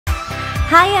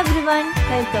Hi everyone,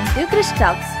 welcome to Krish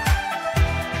Talks.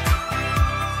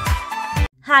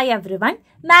 Hi everyone.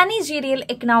 Managerial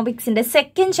Economics in the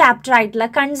second chapter ആയിട്ടുള്ള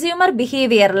consumer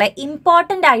ബിഹേവിയറിലെ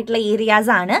important ആയിട്ടുള്ള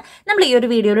areas ആണ് നമ്മൾ ഈ ഒരു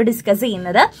വീഡിയോയിൽ ഡിസ്കസ്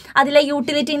ചെയ്യുന്നത്. അതിലെ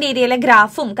യൂട്ടിലിറ്റിന്റെ ഏരിയയിലെ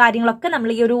ഗ്രാഫും കാര്യങ്ങളൊക്കെ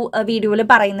നമ്മൾ ഈ ഒരു വീഡിയോയിൽ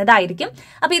പറയുന്നതായിരിക്കും.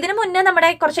 അപ്പോൾ ഇതിനു മുന്നേ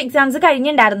നമ്മുടെ കുറച്ച് എക്സാംസ്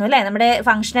കഴിഞ്ഞിട്ടുണ്ടായിരുന്നു അല്ലേ? നമ്മുടെ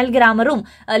ഫങ്ഷണൽ ഗ്രാമറും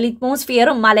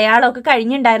ലിറ്റ്മോസ്ഫിയറും മലയാളം ഒക്കെ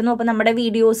കഴിഞ്ഞിട്ടുണ്ടായിരുന്നു. അപ്പോൾ നമ്മുടെ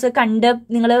വീഡിയോസ് കണ്ട്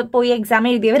നിങ്ങൾ പോയി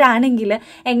എക്സാം എഴുതിയവരാണെങ്കിൽ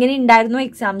എങ്ങനെ ഉണ്ടായിരുന്നു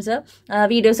എക്സാംസ്?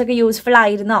 വീഡിയോസ് ഒക്കെ യൂസ്ഫുൾ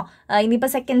ആയിരുന്നോ?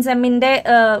 ഇനിയിപ്പോൾ സെക്കൻഡ് സെമ്മിന്റെ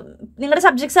നിങ്ങളുടെ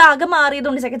സബ്ജക്ട്സ് ആകെ മാറിയത്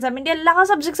സെക്കൻഡ് സെമ്മിന്റെ എല്ലാ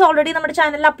സബ്ജക്ട്സ് ഓൾറെഡി നമ്മുടെ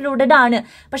ചാനലിൽ അപ്ലോഡഡ് ആണ്.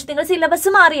 പക്ഷെ നിങ്ങൾ സിലബസ്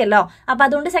മാറിയല്ലോ. അപ്പൊ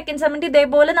അതുകൊണ്ട് സെക്കൻഡ് സെമ്മിന്റെ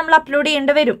ഇതേപോലെ നമ്മൾ അപ്ലോഡ്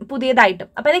ചെയ്യേണ്ടി വരും പുതിയതായിട്ട്.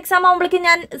 അപ്പൊ അത് എക്സാം ആകുമ്പോഴേക്കും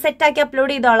ഞാൻ സെറ്റ് ആക്കി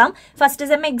അപ്ലോഡ് ചെയ്തോളാം. ഫസ്റ്റ്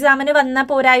സെം എക്സാമിന് വന്ന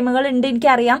പോരായ്മകൾ ഉണ്ട്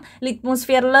എനിക്കറിയാം.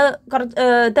 ലിറ്റ്മോസ്ഫിയറിൽ കുറച്ച്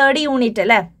തേർഡ് യൂണിറ്റ്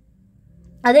അല്ലേ,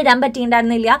 അത് ഇടാൻ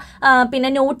പറ്റിയിട്ടുണ്ടായിരുന്നില്ല. പിന്നെ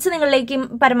നോട്ട്സ് നിങ്ങളിലേക്ക്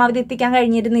പരമാവധി എത്തിക്കാൻ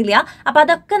കഴിഞ്ഞിരുന്നില്ല. അപ്പൊ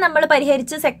അതൊക്കെ നമ്മൾ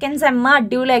പരിഹരിച്ച് സെക്കൻഡ് സെമ്മ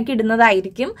അടിപൊളിയാക്കി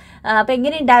ഇടുന്നതായിരിക്കും. അപ്പൊ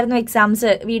എങ്ങനെ ഉണ്ടായിരുന്നു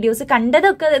എക്സാംസ്? വീഡിയോസ്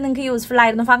കണ്ടതൊക്കെ നിങ്ങൾക്ക് യൂസ്ഫുൾ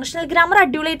ആയിരുന്നു. ഫങ്ഷണൽ ഗ്രാമർ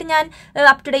അടിപൊളിയായിട്ട് ഞാൻ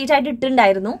അപ് ടു ഡേറ്റ് ആയിട്ട്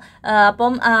ഇട്ടിട്ടുണ്ടായിരുന്നു.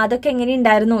 അപ്പം അതൊക്കെ എങ്ങനെ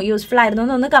ഉണ്ടായിരുന്നു, യൂസ്ഫുൾ ആയിരുന്നു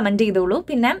എന്നൊന്ന് കമന്റ് ചെയ്തോളൂ.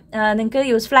 പിന്നെ നിങ്ങൾക്ക്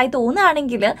യൂസ്ഫുൾ ആയി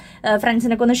തോന്നുകയാണെങ്കിൽ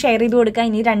ഫ്രണ്ട്സിനൊക്കെ ഒന്ന് ഷെയർ ചെയ്ത് കൊടുക്കുക.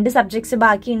 ഇനി 2 സബ്ജക്ട്സ്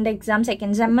ബാക്കിയുണ്ട് എക്സാം.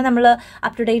 സെക്കൻഡ് സെമ്മ നമ്മൾ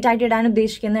അപ് ടു ഡേറ്റ് ആയിട്ട് ഇടാൻ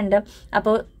ഉദ്ദേശിക്കുന്നുണ്ട്.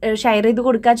 അപ്പോൾ ഷെയർ ചെയ്ത്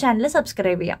കൊടുക്കുക, ചാനൽ സബ്സ്ക്രൈബ്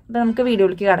ചെയ്യാം. അപ്പൊ നമുക്ക്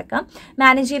വീഡിയോയിലേക്ക് കടക്കാം.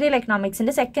 മാനേജീരിയൽ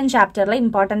എക്കണോമിക്സിന്റെ സെക്കൻഡ് ചാപ്റ്ററിലെ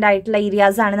ഇമ്പോർട്ടന്റ് ആയിട്ടുള്ള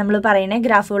ഏരിയാസ് ആണ് നമ്മൾ പറയുന്നത്.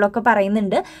 ഗ്രാഫുകളൊക്കെ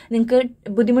പറയുന്നുണ്ട്. നിങ്ങൾക്ക്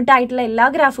ബുദ്ധിമുട്ടായിട്ടുള്ള എല്ലാ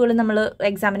ഗ്രാഫുകളും നമ്മൾ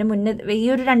എക്സാമിന് മുന്നേ ഈ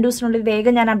ഒരു 2 ദിവസത്തിനുള്ളിൽ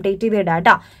വേഗം ഞാൻ അപ്ഡേറ്റ് ചെയ്ത് ഇടാം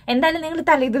കേട്ടോ. എന്തായാലും നിങ്ങൾ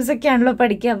തലേ ദിവസമൊക്കെയാണല്ലോ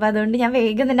പഠിക്കുക. അപ്പൊ അതുകൊണ്ട് ഞാൻ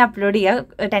വേഗം തന്നെ അപ്ലോഡ്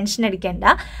ചെയ്യുക, ടെൻഷൻ അടിക്കേണ്ട.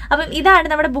 അപ്പം ഇതാണ്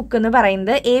നമ്മുടെ ബുക്ക് എന്ന്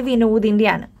പറയുന്നത്.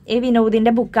 എ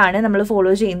വിനോദിന്റെ ബുക്കാണ് നമ്മൾ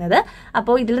ഫോളോ ചെയ്യുന്നത്.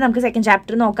 അപ്പോൾ ഇതിൽ നമുക്ക് സെക്കൻഡ്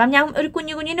ചാപ്റ്റർ നോക്കാം. ഞാൻ ഒരു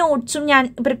കുഞ്ഞു നോട്ട്സും ഞാൻ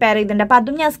പ്രിപ്പയർ ചെയ്തിട്ടുണ്ട്. അപ്പൊ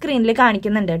അതും ഞാൻ സ്ക്രീനിൽ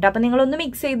കാണിക്കുന്നുണ്ട് കേട്ടോ. അപ്പൊ നിങ്ങളൊന്ന്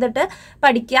മിക്സ് ചെയ്തിട്ട്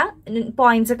പഠിക്കുക,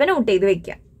 പോയിന്റ്സ് ഒക്കെ നോട്ട് ചെയ്ത്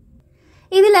വെക്കുക.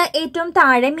 ഇതിൽ ഏറ്റവും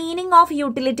താഴെ മീനിങ് ഓഫ്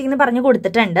യൂട്ടിലിറ്റി എന്ന് പറഞ്ഞു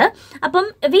കൊടുത്തിട്ടുണ്ട്. അപ്പം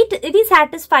V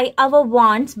satisfy our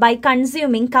wants by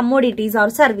consuming commodities or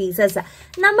services.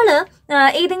 നമ്മൾ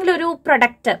ഏതെങ്കിലും ഒരു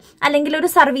പ്രൊഡക്റ്റ് അല്ലെങ്കിൽ ഒരു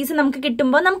സർവീസ് നമുക്ക്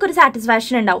കിട്ടുമ്പോൾ നമുക്കൊരു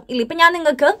സാറ്റിസ്ഫാക്ഷൻ ഉണ്ടാവും ഇല്ല? ഇപ്പൊ ഞാൻ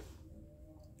നിങ്ങൾക്ക്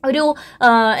ഒരു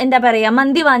എന്താ പറയാ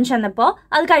മന്തി വാങ്ങിച്ചു തന്നപ്പോൾ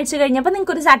അത് കഴിച്ചു കഴിഞ്ഞപ്പോൾ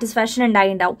നിങ്ങൾക്ക് ഒരു സാറ്റിസ്ഫാക്ഷൻ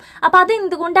ഉണ്ടായിണ്ടാവും. അപ്പൊ അത്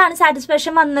എന്തുകൊണ്ടാണ്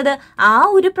സാറ്റിസ്ഫാക്ഷൻ വന്നത്? ആ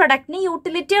ഒരു പ്രൊഡക്റ്റിന്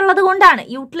യൂട്ടിലിറ്റി ഉള്ളത് കൊണ്ടാണ്.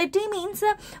 Utility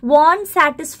means want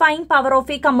satisfying power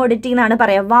of A commodity എന്നാണ്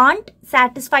പറയാ. Want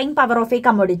satisfying power of A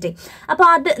commodity. അപ്പൊ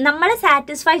അത് നമ്മളെ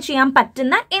സാറ്റിസ്ഫൈ ചെയ്യാൻ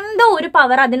പറ്റുന്ന എന്തോ ഒരു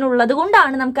പവർ അതിനുള്ളത്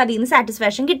കൊണ്ടാണ് നമുക്ക് അതിൽ നിന്ന്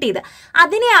സാറ്റിസ്ഫാക്ഷൻ കിട്ടിയത്.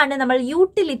 അതിനെയാണ് നമ്മൾ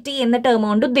യൂട്ടിലിറ്റി എന്ന ടേം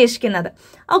കൊണ്ട് ഉദ്ദേശിക്കുന്നത്.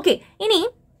 ഓക്കെ, ഇനി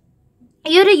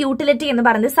ഈ ഒരു യൂട്ടിലിറ്റി എന്ന്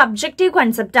പറയുന്നത് സബ്ജക്റ്റീവ്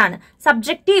കൺസെപ്റ്റ് ആണ്.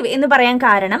 സബ്ജക്റ്റീവ് എന്ന് പറയാൻ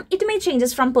കാരണം it may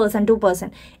changes from person to person.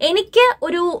 എനിക്ക്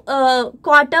ഒരു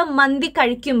ക്വാർട്ടർ മന്തി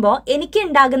കഴിക്കുമ്പോൾ എനിക്ക്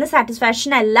ഉണ്ടാകുന്ന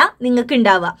സാറ്റിസ്ഫാക്ഷൻ അല്ല നിങ്ങൾക്ക്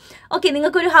ഉണ്ടാവുക. ഓക്കെ,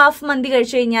 നിങ്ങൾക്ക് ഒരു ഹാഫ് മന്തി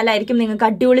കഴിച്ചു കഴിഞ്ഞാലായിരിക്കും നിങ്ങൾക്ക്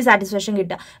അടിപൊളി സാറ്റിസ്ഫാക്ഷൻ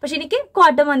കിട്ടുക. പക്ഷെ എനിക്ക്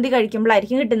ക്വാർട്ടർ മന്തി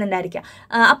കഴിക്കുമ്പോഴായിരിക്കും കിട്ടുന്നുണ്ടായിരിക്കുക.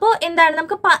 അപ്പോൾ എന്താണ്,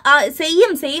 നമുക്ക്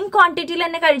സെയിം ക്വാണ്ടിറ്റിയിൽ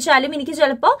തന്നെ കഴിച്ചാലും എനിക്ക്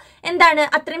ചിലപ്പോൾ എന്താണ്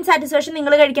അത്രയും സാറ്റിസ്ഫാക്ഷൻ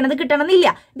നിങ്ങൾ കഴിക്കുന്നത്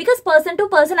കിട്ടണമെന്നില്ല. ബിക്കോസ് പേഴ്സൺ ടു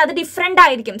പേഴ്സൺ അത് ഡിഫറെന്റ്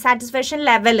ആയിരിക്കും സാറ്റിസ്ഫാക്ഷൻ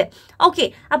ലെവല്. ഓക്കെ,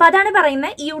 അപ്പൊ അതാണ്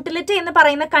പറയുന്നത്. ഈ യൂട്ടിലിറ്റി എന്ന്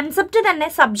പറയുന്ന കൺസെപ്റ്റ് തന്നെ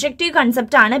സബ്ജക്റ്റീവ്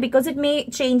കൺസെപ്റ്റ് ആണ്. Because it may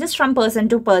changes from person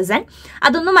to person.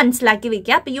 അതൊന്നും മനസ്സിലാക്കി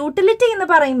വെക്കുക. അപ്പൊ യൂട്ടിലിറ്റി എന്ന്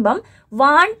പറയുമ്പം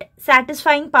want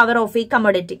satisfying power of A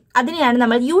commodity, അതിനെയാണ്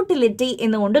നമ്മൾ യൂട്ടിലിറ്റി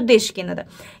എന്നുകൊണ്ട് ഉദ്ദേശിക്കുന്നത്.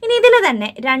 ഇനി ഇതിൽ തന്നെ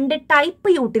 2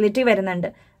 ടൈപ്പ് യൂട്ടിലിറ്റി വരുന്നുണ്ട്.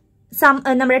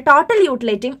 നമ്മുടെ ടോട്ടൽ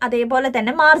യൂട്ടിലിറ്റിയും അതേപോലെ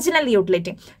തന്നെ മാർജിനൽ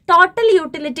യൂട്ടിലിറ്റിയും. ടോട്ടൽ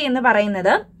യൂട്ടിലിറ്റി എന്ന്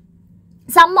പറയുന്നത്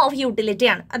സം ഓഫ് യൂട്ടിലിറ്റി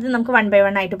ആണ്. അത് നമുക്ക് 1 by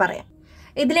 1 ആയിട്ട് പറയാം.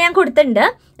 ഇതിൽ ഞാൻ കൊടുത്തിട്ടുണ്ട്.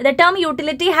 The term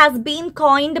utility has been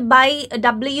coined by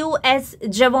W.S.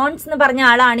 ജവോൺസ് എന്ന് പറഞ്ഞ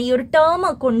ആളാണ് ഈ ഒരു ടേം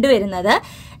കൊണ്ടുവരുന്നത്.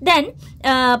 Then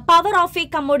power of A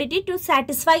commodity to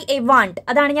satisfy A want,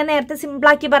 അതാണ് ഞാൻ നേരത്തെ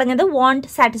സിമ്പിളാക്കി പറഞ്ഞത്. Want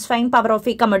satisfying power of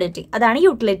A commodity, അതാണ്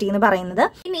യൂട്ടിലിറ്റി എന്ന് പറയുന്നത്.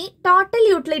 ഇനി ടോട്ടൽ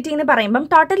യൂട്ടിലിറ്റി എന്ന് പറയുമ്പോൾ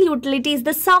total utility is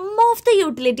the sum of the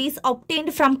utilities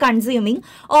obtained from consuming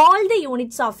all the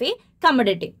units of A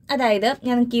commodity. അതായത്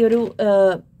ഞാൻ എനിക്ക് ഈ ഒരു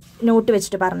നോട്ട്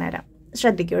വെച്ചിട്ട് പറഞ്ഞുതരാം,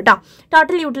 ശ്രദ്ധിക്കൂ കേട്ടോ.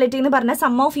 ടോട്ടൽ യൂട്ടിലിറ്റി എന്ന് പറഞ്ഞാൽ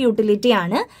സം ഓഫ് യൂട്ടിലിറ്റി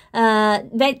ആണ്.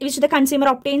 Which the consumer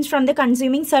ഒബ്റ്റെയിൻസ് from the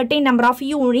consuming certain number of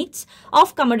units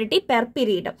of commodity per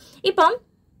period. ഇപ്പം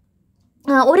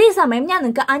ഒരേ സമയം ഞാൻ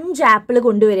നിങ്ങൾക്ക് 5 ആപ്പിൾ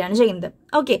കൊണ്ടുവരികയാണ് ചെയ്യുന്നത്.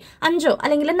 ഓക്കെ, 5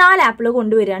 അല്ലെങ്കിൽ 4 ആപ്പിൾ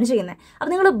കൊണ്ടുവരികയാണ് ചെയ്യുന്നത്. അപ്പൊ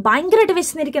നിങ്ങൾ ഭയങ്കരമായിട്ട്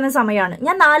വിശന്നിരിക്കുന്ന സമയമാണ്.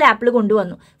 ഞാൻ 4 ആപ്പിൾ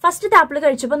കൊണ്ടുവന്നു. ഫസ്റ്റത്തെ ആപ്പിൾ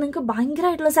കഴിച്ചപ്പോൾ നിങ്ങൾക്ക്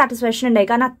ഭയങ്കരമായിട്ടുള്ള സാറ്റിസ്ഫാക്ഷൻ ഉണ്ടായി,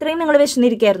 കാരണം അത്രയും നിങ്ങൾ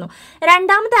വിശന്നിരിക്കുകയായിരുന്നു.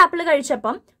 രണ്ടാമത്തെ ആപ്പിൾ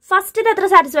കഴിച്ചപ്പം ഫസ്റ്റ് അത്ര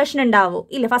സാറ്റിസ്ഫാക്ഷൻ ഉണ്ടാവോ?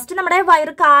 ഇല്ല. ഫസ്റ്റ് നമ്മുടെ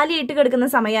വയറ് കാലിയായിട്ട് കിടക്കുന്ന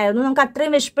സമയമായിരുന്നു, നമുക്ക്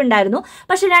അത്രയും വിശപ്പുണ്ടായിരുന്നു.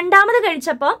 പക്ഷെ രണ്ടാമത്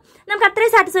കഴിച്ചപ്പോൾ നമുക്ക്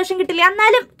അത്രയും സാറ്റിസ്ഫാക്ഷൻ കിട്ടില്ല,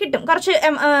 എന്നാലും കിട്ടും, കുറച്ച്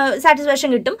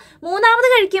സാറ്റിസ്ഫാക്ഷൻ കിട്ടും. മൂന്നാമത്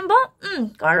കഴിക്കുമ്പോൾ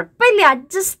കുഴപ്പമില്ല,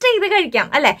 അഡ്ജസ്റ്റ് ചെയ്ത് കഴിക്കാം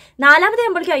അല്ലെ. നാലാമത്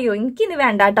ആകുമ്പോഴേക്കും അയ്യോ എനിക്കിന്ന്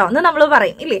വേണ്ട കേട്ടോ എന്ന് നമ്മൾ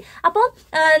പറയും ഇല്ലേ. അപ്പോൾ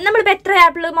നമ്മളിപ്പോൾ എത്ര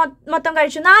ആപ്പിൾ മൊത്തം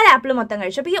കഴിച്ചു? 4 ആപ്പിൾ മൊത്തം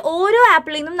കഴിച്ചു. അപ്പോൾ ഈ ഓരോ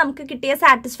ആപ്പിളിൽ നിന്നും നമുക്ക് കിട്ടിയ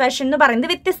സാറ്റിസ്ഫാക്ഷൻ എന്ന്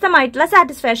പറയുന്നത് വ്യത്യസ്തമായിട്ടുള്ള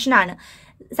സാറ്റിസ്ഫാക്ഷൻ ആണ്.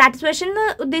 സാറ്റിസ്ഫാക്ഷൻ എന്ന്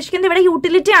ഉദ്ദേശിക്കുന്നത് ഇവിടെ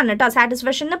യൂട്ടിലിറ്റി ആണ് കേട്ടോ.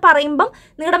 സാറ്റിസ്ഫാക്ഷൻ എന്ന് പറയുമ്പം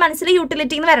നിങ്ങളുടെ മനസ്സിൽ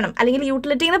യൂട്ടിലിറ്റി എന്ന് വരണം, അല്ലെങ്കിൽ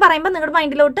യൂട്ടിലിറ്റി എന്ന് പറയുമ്പോൾ നിങ്ങളുടെ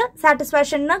മൈൻഡിലോട്ട്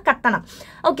സാറ്റിസ്ഫാക്ഷൻ എന്ന് കത്തണം.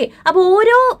 ഓക്കെ, അപ്പോൾ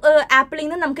ഓരോ ആപ്പിളിൽ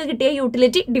നിന്ന് നമുക്ക് കിട്ടിയ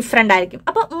യൂട്ടിലിറ്റി ഡിഫറെൻ്റ് ആയിരിക്കും.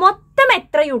 അപ്പോൾ മൊത്തം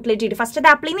എത്ര യൂട്ടിലിറ്റി കിട്ടി?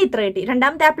 ഫസ്റ്റത്തെ ആപ്പിളിൽ നിന്ന് ഇത്ര കിട്ടി,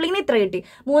 രണ്ടാമത്തെ ആപ്പിളിൽ നിന്ന് ഇത്ര കിട്ടി,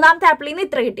 മൂന്നാമത്തെ ആപ്പിളിൽ നിന്ന്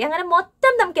ഇത്ര കിട്ടി, അങ്ങനെ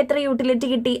മൊത്തം നമുക്ക് എത്ര യൂട്ടിലിറ്റി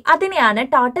കിട്ടി അതിനെയാണ്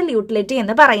ടോട്ടൽ യൂട്ടിലിറ്റി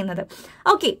എന്ന് പറയുന്നത്.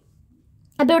 ഓക്കെ,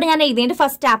 അപ്പോൾ ഇവിടെ ഞാൻ എഴുതിയിട്ട്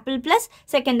first apple plus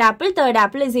second apple third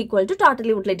apple is equal to total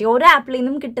utility. ഓരോ ആപ്പിളിൽ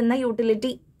നിന്നും കിട്ടുന്ന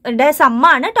യൂട്ടിലിറ്റി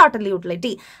സമ്മാണ് ടോട്ടൽ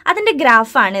യൂട്ടിലിറ്റി. അതിന്റെ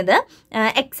ഗ്രാഫാണിത്.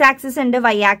 എക്സ് ആക്സിസ് ഉണ്ട്,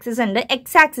 വൈ ആക്സിസ് ഉണ്ട്.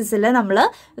 എക്സ് ആക്സിസിൽ നമ്മൾ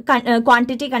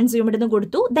ക്വാണ്ടിറ്റി കൺസ്യൂംഡ് എന്ന്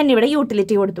കൊടുത്തു, ദെൻ ഇവിടെ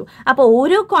യൂട്ടിലിറ്റി കൊടുത്തു. അപ്പോൾ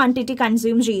ഓരോ ക്വാണ്ടിറ്റി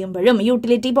കൺസ്യൂം ചെയ്യുമ്പോഴും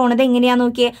യൂട്ടിലിറ്റി പോണത് എങ്ങനെയാന്ന്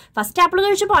നോക്കിയേ. ഫസ്റ്റ് ആപ്പിൾ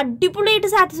കഴിച്ചപ്പോൾ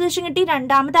അടിപൊളിയായിട്ട് സാറ്റിസ്ഫാക്ഷൻ കിട്ടി,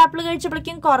 രണ്ടാമത്തെ ആപ്പിൾ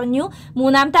കഴിച്ചപ്പോഴേക്കും കുറഞ്ഞു,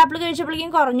 മൂന്നാമത്തെ ആപ്പിൾ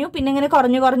കഴിച്ചപ്പോഴേക്കും കുറഞ്ഞു, പിന്നെ ഇങ്ങനെ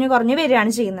കുറഞ്ഞു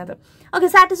വരികയാണ് ചെയ്യുന്നത്. ഓക്കെ,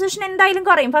 സാറ്റിസ്ഫാക്ഷൻ എന്തായാലും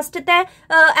കുറയും. ഫസ്റ്റത്തെ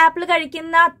ആപ്പിൾ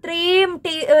കഴിക്കുന്ന അത്രയും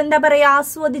എന്താ പറയുക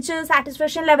ആസ്വദിച്ച്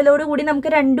സാറ്റിസ്ഫാക്ഷൻ ലെവലോട് കൂടി നമുക്ക്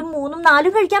 2, 3,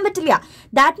 4 കഴിക്കാൻ പറ്റില്ല.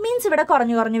 ദാറ്റ് മീൻസ് ഇവിടെ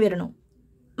കുറഞ്ഞു വരുന്നു.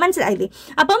 മനസ്സിലായില്ലേ?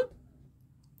 അപ്പം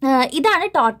ഇതാണ്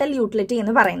ടോട്ടൽ യൂട്ടിലിറ്റി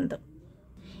എന്ന് പറയുന്നത്.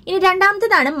 ഇനി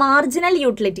രണ്ടാമത്തേതാണ് മാർജിനൽ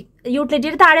യൂട്ടിലിറ്റി.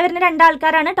 യൂട്ടിലിറ്റിയുടെ താഴെ വരുന്ന 2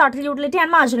 ആൾക്കാരാണ് total utility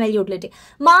and marginal utility.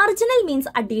 Marginal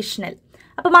means additional.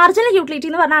 അപ്പോൾ മാർജിനൽ യൂട്ടിലിറ്റി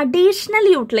എന്ന് പറഞ്ഞാൽ അഡീഷണൽ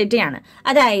യൂട്ടിലിറ്റി ആണ്.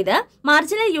 അതായത്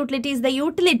marginal utility is the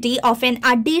utility of N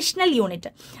additional unit.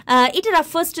 It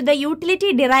refers to the utility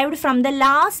derived from the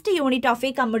last unit of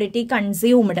A commodity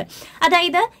consumed.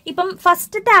 അതായത് ഇപ്പം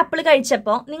ഫസ്റ്റത്തെ apple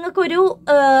കഴിച്ചപ്പോൾ നിങ്ങൾക്കൊരു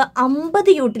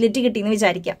 50 യൂട്ടിലിറ്റി കിട്ടിയെന്ന്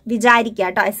വിചാരിക്കുക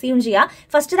കേട്ടോ, അസ്യൂം ചെയ്യുക.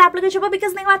 ഫസ്റ്റത്തെ ആപ്പിൾ കഴിച്ചപ്പോൾ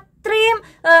ബിക്കോസ് നിങ്ങൾ അത്രയും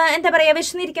എന്താ പറയുക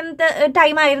വിശന്നിരിക്കുന്ന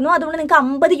ടൈം ആയിരുന്നു, അതുകൊണ്ട് നിങ്ങൾക്ക്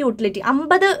 50 യൂട്ടിലിറ്റി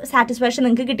 50 സാറ്റിസ്ഫാക്ഷൻ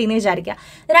നിങ്ങൾക്ക് കിട്ടിയെന്ന് വിചാരിക്കുക.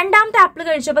 രണ്ടാമത്തെ ആപ്പിൾ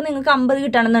കഴിച്ചപ്പോൾ നിങ്ങൾക്ക് 50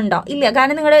 കിട്ടണമെന്നുണ്ടോ? ഇല്ല,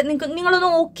 കാരണം നിങ്ങളൊന്ന്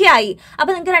ഓക്കെ ആയി.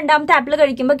 അപ്പോൾ നിങ്ങൾക്ക് രണ്ടാമത്തെ ആപ്പിൾ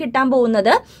കഴിക്കുമ്പോൾ കിട്ടാൻ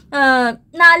പോകുന്നത്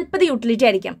 40 യൂട്ടിലിറ്റി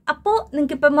ആയിരിക്കും. അപ്പോൾ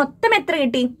നിങ്ങൾക്ക് ഇപ്പം മൊത്തം എത്ര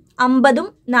കിട്ടി? 50ഉം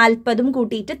 40ഉം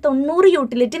കൂട്ടിയിട്ട് 90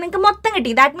 യൂട്ടിലിറ്റി നിങ്ങൾക്ക് മൊത്തം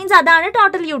കിട്ടി. ദാറ്റ് മീൻസ് അതാണ്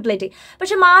ടോട്ടൽ യൂട്ടിലിറ്റി.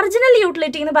 പക്ഷെ മാർജിനൽ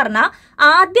യൂട്ടിലിറ്റി എന്ന് പറഞ്ഞാൽ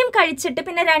ആദ്യം കഴിച്ചിട്ട്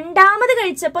പിന്നെ രണ്ടാമത്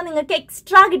കഴിച്ചപ്പോൾ നിങ്ങൾക്ക്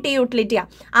എക്സ്ട്രാ കിട്ടിയ യൂട്ടിലിറ്റിയാണ്.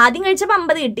 ആദ്യം കഴിച്ചപ്പോൾ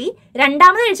 50 കിട്ടി,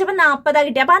 രണ്ടാമത് കഴിച്ചപ്പോൾ 40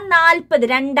 കിട്ടി. അപ്പോൾ ആ 40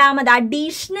 രണ്ടാമത്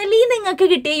അഡീഷണലി നിങ്ങൾക്ക്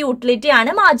കിട്ടിയ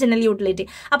യൂട്ടിലിറ്റിയാണ് മാർജിനൽ യൂട്ടിലിറ്റി.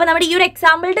 അപ്പോൾ നമ്മുടെ ഈ ഒരു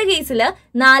എക്സാമ്പിളിന്റെ കേസിൽ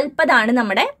 40 ആണ്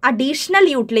നമ്മുടെ അഡീഷണൽ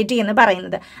യൂട്ടിലിറ്റി എന്ന്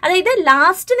പറയുന്നത്. അതായത്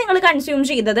ലാസ്റ്റ് നിങ്ങൾ കൺസ്യൂം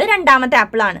ചെയ്തത് രണ്ടാമത്തെ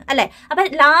ആപ്പിൾ ആണ് അല്ലെ. അപ്പൊ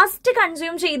ലാസ്റ്റ്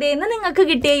കൺസ്യൂം ചെയ്തതെന്ന് നിങ്ങൾക്ക്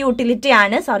കിട്ടിയ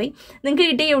യൂട്ടിലിറ്റിയാണ്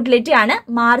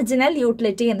മാർജിനൽ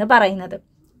യൂട്ടിലിറ്റി എന്ന് പറയുന്നത്.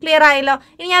 ക്ലിയർ ആയല്ലോ?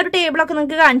 ഇനി ഞാൻ ഒരു ടേബിളൊക്കെ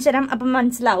നിങ്ങൾക്ക് കാണിച്ചു തരാം, അപ്പം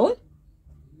മനസ്സിലാവും.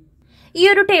 ഈ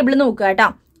ഒരു ടേബിൾ നോക്കുക കേട്ടോ.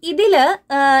 ഇതില്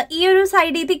ഈ ഒരു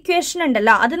സൈഡിൽ ഇക്വേഷൻ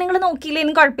ഉണ്ടല്ലോ, അത് നിങ്ങൾ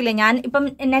നോക്കിയില്ലേലും കുഴപ്പമില്ല. ഞാൻ ഇപ്പം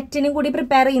നെറ്റിനും കൂടി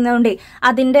പ്രിപ്പയർ ചെയ്യുന്നതുകൊണ്ട്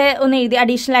അതിന്റെ ഒന്ന് എഴുതി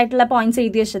അഡീഷണൽ ആയിട്ടുള്ള പോയിന്റ്സ്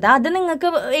എഴുതി വെച്ചത്, അത് നിങ്ങൾക്ക്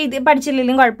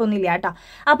പഠിച്ചില്ലെങ്കിലും കുഴപ്പമൊന്നുമില്ല കേട്ടോ.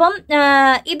 അപ്പം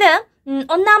ഇത്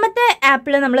ഒന്നാമത്തെ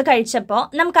ആപ്പിൾ നമ്മൾ കഴിച്ചപ്പോൾ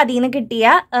നമുക്ക് അതിൽ നിന്ന് കിട്ടിയ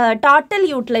ടോട്ടൽ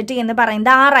യൂട്ടിലിറ്റി എന്ന് പറയുന്നത്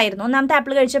 6 ആയിരുന്നു. ഒന്നാമത്തെ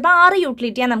ആപ്പിൾ കഴിച്ചപ്പോൾ 6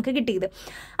 യൂട്ടിലിറ്റിയാണ് നമുക്ക് കിട്ടിയത്.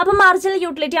 അപ്പം മാർജിനൽ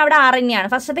യൂട്ടിലിറ്റി അവിടെ 6 തന്നെയാണ്.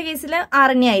 ഫസ്റ്റത്തെ കേസിൽ 6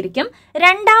 തന്നെയായിരിക്കും.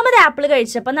 രണ്ടാമത് ആപ്പിൾ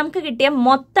കഴിച്ചപ്പോൾ നമുക്ക് കിട്ടിയ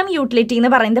മൊത്തം യൂട്ടിലിറ്റി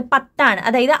എന്ന് പറയുന്നത് 10 ആണ്.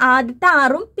 അതായത് ആദ്യത്തെ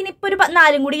 6ഉം പിന്നെ ഇപ്പോൾ ഒരു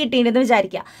 4ഉം കൂടി കിട്ടിയിട്ടുണ്ടെന്ന്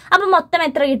വിചാരിക്കുക. അപ്പം മൊത്തം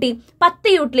എത്ര കിട്ടി?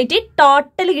 10 യൂട്ടിലിറ്റി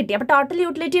ടോട്ടൽ കിട്ടി. അപ്പം ടോട്ടൽ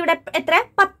യൂട്ടിലിറ്റി ഇവിടെ എത്ര?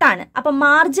 10 ആണ്. അപ്പം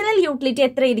മാർജിനൽ യൂട്ടിലിറ്റി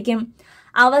എത്രയായിരിക്കും?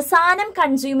 അവസാനം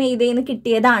കൺസ്യൂം ചെയ്തതിന്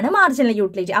കിട്ടിയതാണ് മാർജിനൽ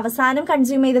യൂട്ടിലിറ്റി. അവസാനം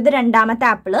കൺസ്യൂം ചെയ്തത് രണ്ടാമത്തെ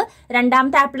ആപ്പിളിൽ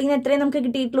നിന്ന് എത്രയും നമുക്ക്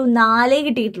കിട്ടിയിട്ടുള്ളൂ? 4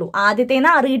 കിട്ടിയിട്ടുള്ളൂ. ആദ്യത്തേന്ന്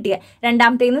 6 കിട്ടിയ,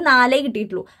 രണ്ടാമത്തേന്ന് 4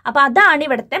 കിട്ടിയിട്ടുള്ളൂ. അപ്പൊ അതാണ്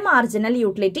ഇവിടുത്തെ മാർജിനൽ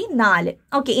യൂട്ടിലിറ്റി 4.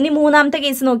 ഓക്കെ, ഇനി മൂന്നാമത്തെ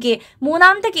കേസ് നോക്കിയേ.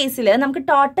 മൂന്നാമത്തെ കേസിൽ നമുക്ക്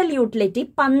ടോട്ടൽ യൂട്ടിലിറ്റി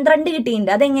 12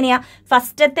 കിട്ടിയിട്ടുണ്ട്. അതെങ്ങനെയാ?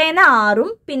 ഫസ്റ്റത്തേന്ന്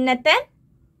 6ഉം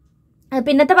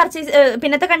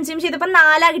പിന്നത്തെ കൺസ്യൂം ചെയ്തപ്പോൾ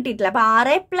 4 കിട്ടിയിട്ടില്ല. അപ്പൊ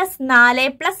 6 + 4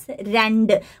 +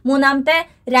 2, മൂന്നാമത്തെ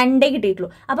 2 കിട്ടിയിട്ടുള്ളൂ.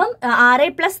 അപ്പം 6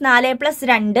 + 4 +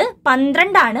 2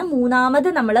 12 ആണ് മൂന്നാമത്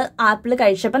നമ്മൾ ആപ്പിൾ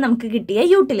കഴിച്ചപ്പോൾ നമുക്ക് കിട്ടിയ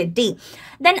യൂട്ടിലിറ്റി.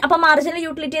 ദെൻ അപ്പൊ മാർജിനൽ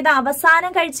യൂട്ടിലിറ്റി അത്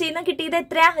അവസാനം കഴിച്ചതിന് കിട്ടിയത്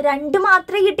എത്രയാ? 2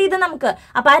 മാത്രമേ കിട്ടിയത് നമുക്ക്.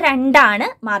 അപ്പൊ ആ 2 ആണ്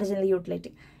മാർജിനൽ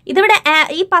യൂട്ടിലിറ്റി. ഇതിവിടെ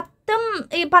ഈ 10ഉം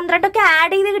 12ഒക്കെ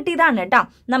ആഡ് ചെയ്ത് കിട്ടിയതാണ് കേട്ടോ.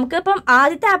 നമുക്ക് ഇപ്പം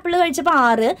ആദ്യത്തെ ആപ്പിൾ കഴിച്ചപ്പോൾ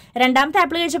 6, രണ്ടാമത്തെ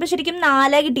ആപ്പിൾ കഴിച്ചപ്പോൾ ശരിക്കും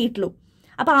 4 കിട്ടിയിട്ടുള്ളൂ.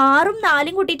 അപ്പൊ 6ഉം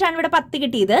 4ഉം കൂട്ടിയിട്ടാണ് ഇവിടെ 10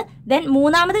 കിട്ടിയത്. ദെൻ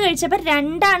മൂന്നാമത് കഴിച്ചപ്പോൾ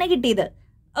 2 ആണ് കിട്ടിയത്.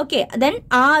 ഓക്കെ, ദെൻ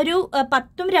ആ ഒരു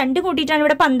 10ഉം 2ഉം കൂട്ടിയിട്ടാണ്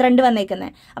ഇവിടെ 12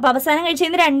 വന്നേക്കുന്നത്. അപ്പൊ അവസാനം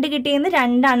കഴിച്ചതിന് 2 കിട്ടിയതിന്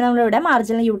 2 ആണ് നമ്മളിവിടെ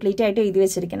മാർജിനൽ യൂട്ടിലിറ്റി ആയിട്ട് എഴുതി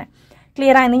വെച്ചിരിക്കുന്നത്.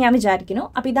 ക്ലിയർ ആയെന്ന് ഞാൻ വിചാരിക്കുന്നു.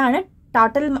 അപ്പൊ ഇതാണ്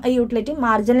ടോട്ടൽ യൂട്ടിലിറ്റി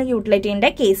മാർജിനൽ യൂട്ടിലിറ്റിന്റെ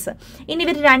കേസ്. ഇനി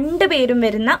ഇവർ 2 പേരും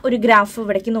വരുന്ന ഒരു ഗ്രാഫ്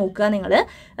ഇവിടേക്ക് നോക്കുക നിങ്ങൾ.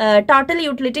 ടോട്ടൽ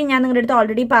യൂട്ടിലിറ്റി ഞാൻ നിങ്ങളുടെ അടുത്ത്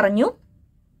ഓൾറെഡി പറഞ്ഞു.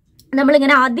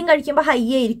 നമ്മളിങ്ങനെ ആദ്യം കഴിക്കുമ്പോൾ ഹൈ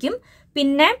ആയിരിക്കും,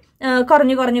 പിന്നെ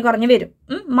കുറഞ്ഞു വരും.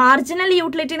 മാർജിനൽ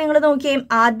യൂട്ടിലിറ്റി നിങ്ങൾ നോക്കിയേ,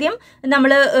 ആദ്യം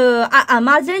നമ്മൾ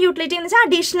മാർജിനൽ യൂട്ടിലിറ്റി എന്ന് വെച്ചാൽ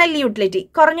അഡീഷണൽ യൂട്ടിലിറ്റി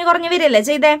കുറഞ്ഞു വരില്ലേ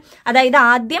ചെയ്തേ. അതായത്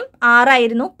ആദ്യം 6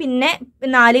 ആയിരുന്നു, പിന്നെ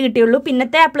 4 കിട്ടിയുള്ളൂ,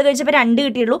 പിന്നത്തെ ആപ്പിൾ കഴിച്ചപ്പോൾ 2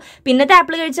 കിട്ടിയുള്ളൂ, പിന്നത്തെ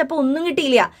ആപ്പിൾ കഴിച്ചപ്പോൾ ഒന്നും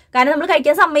കിട്ടിയില്ല. കാരണം നമ്മൾ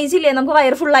കഴിക്കാൻ സമ്മതിച്ചില്ലേ, നമുക്ക്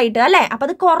വയർ ഫുള്ളായിട്ട് അല്ലേ. അപ്പൊ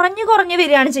അത് കുറഞ്ഞു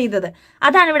വരികയാണ് ചെയ്തത്.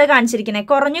 അതാണ് ഇവിടെ കാണിച്ചിരിക്കുന്നത്.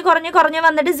 കുറഞ്ഞു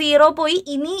വന്നിട്ട് 0 പോയി,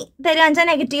 ഇനി തരാന്ന് വെച്ചാൽ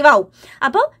നെഗറ്റീവ് ആവും.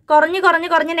 അപ്പോൾ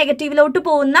കുറഞ്ഞ് നെഗറ്റീവിലോട്ട്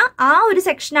പോകുന്ന ആ ഒരു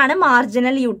സെക്ഷനാണ്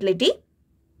മാർജിനൽ യൂട്ടിലിറ്റി.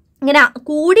 ഇങ്ങനെ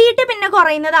കൂടിയിട്ട് പിന്നെ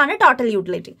കുറയുന്നതാണ് ടോട്ടൽ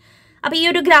യൂട്ടിലിറ്റി. അപ്പൊ ഈ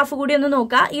ഒരു ഗ്രാഫ് കൂടി ഒന്ന്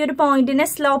നോക്കുക. ഈ ഒരു പോയിന്റിനെ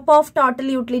സ്ലോപ്പ് ഓഫ് ടോട്ടൽ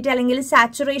യൂട്ടിലിറ്റി അല്ലെങ്കിൽ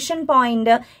സാച്ചുറേഷൻ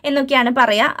പോയിന്റ് എന്നൊക്കെയാണ്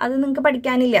പറയാ. അത് നിങ്ങൾക്ക്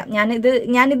പഠിക്കാനില്ല.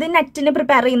 ഞാനിത് നെറ്റിന്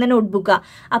പ്രിപ്പയർ ചെയ്യുന്ന നോട്ട്ബുക്കാണ്.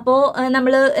 അപ്പോൾ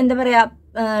നമ്മൾ എന്താ പറയാ,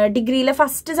 ഡിഗ്രിയിലെ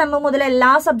ഫസ്റ്റ് സെം മുതൽ എല്ലാ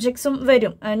സബ്ജക്ട്സും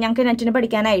വരും ഞങ്ങൾക്ക് നെറ്റിന്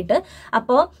പഠിക്കാനായിട്ട്.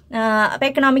 അപ്പോൾ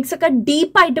എക്കണോമിക്സ് ഒക്കെ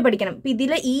ഡീപ്പായിട്ട് പഠിക്കണം. ഇപ്പം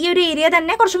ഇതിൽ ഈ ഒരു ഏരിയ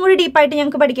തന്നെ കുറച്ചും കൂടി ഡീപ്പായിട്ട്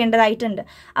ഞങ്ങൾക്ക് പഠിക്കേണ്ടതായിട്ടുണ്ട്.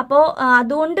 അപ്പോൾ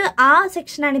അതുകൊണ്ട് ആ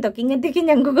സെക്ഷനാണ് ഇതൊക്കെ. ഇങ്ങനത്തേക്ക്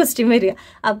ഞങ്ങൾക്ക് ക്വസ്റ്റ്യൻ വരിക.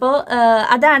 അപ്പോൾ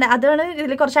അതാണ്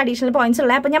ഇതിൽ കുറച്ച് അഡീഷണൽ പോയിന്റ്സ്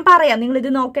ഉള്ളത്. അപ്പോൾ ഞാൻ പറയാം, നിങ്ങൾ ഇത്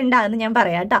നോക്കണ്ടെന്ന് ഞാൻ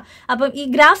പറയാം കേട്ടോ. അപ്പം ഈ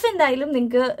ഗ്രാഫ് എന്തായാലും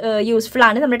നിങ്ങൾക്ക് യൂസ്ഫുൾ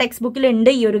ആണ്. നമ്മുടെ ടെക്സ്റ്റ്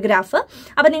ബുക്കിലുണ്ട് ഈ ഒരു ഗ്രാഫ്.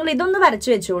 അപ്പോൾ നിങ്ങൾ ഇതൊന്ന്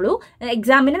വരച്ചു വെച്ചോളൂ.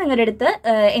 എക്സാമിന് നിങ്ങളുടെ അടുത്ത്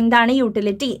എന്താണ്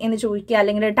യൂട്ടിലിറ്റി എന്ന് ചോദിക്കുക,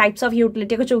 അല്ലെങ്കിൽ ടൈപ്സ് ഓഫ്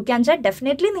യൂട്ടിലിറ്റി ഒക്കെ ചോദിക്കാന്ന് വെച്ചാൽ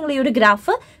ഡെഫിനറ്റ്ലി നിങ്ങൾ ഈ ഒരു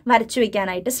ഗ്രാഫ് വരച്ചു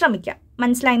വെക്കാനായിട്ട് ശ്രമിക്കാം.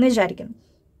 മനസ്സിലായെന്ന് വിചാരിക്കുന്നു.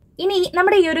 ഇനി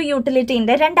നമ്മുടെ ഈ ഒരു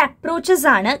യൂട്ടിലിറ്റിന്റെ 2 അപ്രോച്ചസ്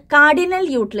ആണ്, കാർഡിനൽ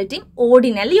യൂട്ടിലിറ്റിയും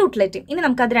ഓർഡിനൽ യൂട്ടിലിറ്റിയും. ഇനി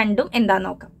നമുക്ക് അത് രണ്ടും എന്താന്ന്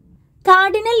നോക്കാം.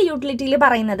 കാർഡിനൽ യൂട്ടിലിറ്റിയിൽ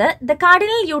പറയുന്നത്, the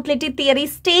cardinal utility theory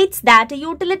States that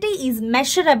utility is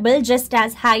measurable just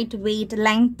as height, wait,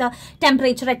 length,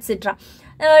 temperature etcetera.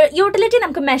 Utility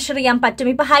നമുക്ക് മെഷർ ചെയ്യാൻ പറ്റും.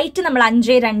 ഇപ്പൊ ഹൈറ്റ് നമ്മൾ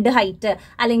 5'2" ഹൈറ്റ്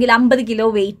അല്ലെങ്കിൽ 50 കിലോ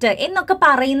വെയിറ്റ് എന്നൊക്കെ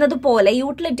പറയുന്നത് പോലെ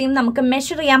യൂട്ടിലിറ്റിയും നമുക്ക്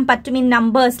മെഷർ ചെയ്യാൻ പറ്റും ഇൻ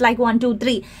നമ്പേഴ്സ് ലൈക്ക് 1, 2,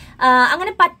 3.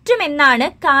 അങ്ങനെ പറ്റുമെന്നാണ്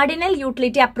കാർഡിനൽ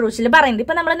യൂട്ടിലിറ്റി അപ്രോച്ചിൽ പറയുന്നത്.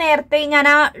 ഇപ്പൊ നമ്മൾ നേരത്തെ ഞാൻ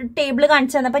ആ ടേബിൾ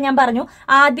കാണിച്ചു തന്നപ്പോൾ ഞാൻ പറഞ്ഞു,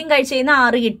 ആദ്യം കഴിച്ചിരുന്ന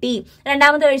 6 കിട്ടി,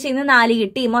 രണ്ടാമത് കഴിച്ചിരുന്ന 4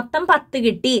 കിട്ടി, മൊത്തം 10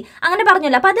 കിട്ടി, അങ്ങനെ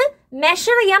പറഞ്ഞല്ലോ. അപ്പൊ അത്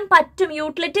മെഷർ ചെയ്യാൻ പറ്റും.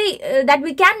 Utility that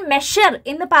we can measure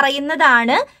എന്ന്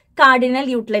പറയുന്നതാണ് കാർഡിനൽ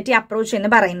യൂട്ടിലിറ്റി അപ്രോച്ച് എന്ന്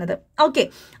പറയുന്നത്. ഓക്കെ,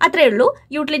 അത്രേ ഉള്ളൂ.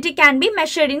 Utility can be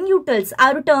measured in utils. ആ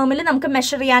ഒരു ടേമിൽ നമുക്ക്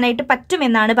മെഷർ ചെയ്യാനായിട്ട് പറ്റും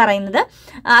എന്നാണ് പറയുന്നത്.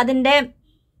 അതിന്റെ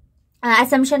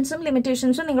അസംഷൻസും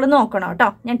ലിമിറ്റേഷൻസും നിങ്ങൾ നോക്കണം കേട്ടോ.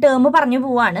 ഞാൻ ടേം പറഞ്ഞു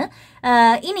പോവാണ്.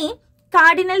 ഇനി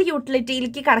കാർഡിനൽ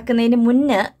യൂട്ടിലിറ്റിയിലേക്ക് കടക്കുന്നതിന്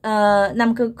മുന്നേ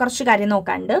നമുക്ക് കുറച്ച് കാര്യം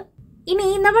നോക്കാണ്ട്. ഇനി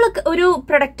നമ്മൾ ഒരു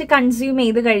പ്രൊഡക്റ്റ് കൺസ്യൂം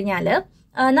ചെയ്ത് കഴിഞ്ഞാൽ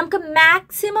നമുക്ക്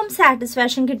മാക്സിമം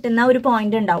സാറ്റിസ്ഫാക്ഷൻ കിട്ടുന്ന ഒരു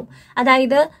പോയിന്റ് ഉണ്ടാവും.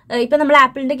 അതായത് ഇപ്പൊ നമ്മൾ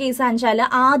ആപ്പിളിന്റെ കേസ് ആണെച്ചാൽ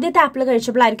ആദ്യത്തെ ആപ്പിൾ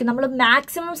കഴിച്ചപ്പോഴായിരിക്കും നമ്മൾ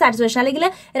മാക്സിമം സാറ്റിസ്ഫാക്ഷൻ, അല്ലെങ്കിൽ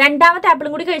രണ്ടാമത്തെ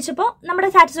ആപ്പിളും കൂടി കഴിച്ചപ്പോൾ നമ്മുടെ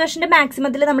സാറ്റിസ്ഫാക്ഷന്റെ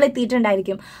മാക്സിമത്തിൽ നമ്മൾ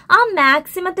എത്തിയിട്ടുണ്ടായിരിക്കും. ആ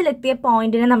മാക്സിമത്തിൽ എത്തിയ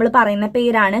പോയിന്റിനെ നമ്മൾ പറയുന്ന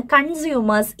പേരാണ്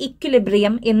കൺസ്യൂമേഴ്സ്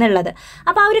ഇക്വിലിബ്രിയം എന്നുള്ളത്.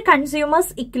 അപ്പൊ ആ ഒരു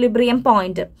കൺസ്യൂമേഴ്സ് ഇക്വിലിബ്രിയം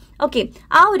പോയിന്റ്, ഓക്കെ,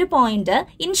 ആ ഒരു point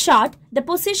in short the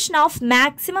position of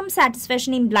maximum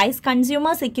satisfaction implies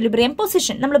consumers equilibrium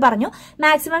position. നമ്മൾ പറഞ്ഞു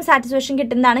മാക്സിമം സാറ്റിസ്ഫാക്ഷൻ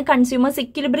കിട്ടുന്നതാണ് കൺസ്യൂമേഴ്സ്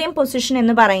ഇക്വിലിബ്രിയം പൊസിഷൻ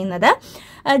എന്ന് പറയുന്നത്.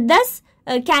 Thus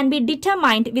can be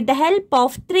determined with the help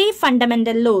of 3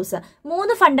 fundamental laws.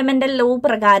 3 fundamental law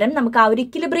പ്രകാരം നമുക്ക് ആ ഒരു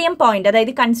ഇക്വിലിബ്രിയം പോയിന്റ്,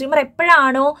 അതായത് കൺസ്യൂമർ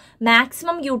എപ്പോഴാണോ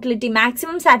മാക്സിമം യൂട്ടിലിറ്റി,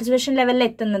 മാക്സിമം സാറ്റിസ്ഫാക്ഷൻ ലെവലിൽ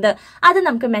എത്തുന്നത്, അത്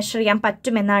നമുക്ക് മെഷർ ചെയ്യാൻ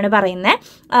പറ്റുമെന്നാണ് പറയുന്നത്.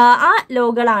 ആ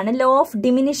ലോകളാണ് law of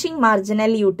diminishing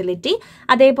marginal utility,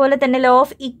 അതേപോലെ തന്നെ law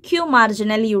of EQ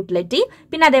marginal utility,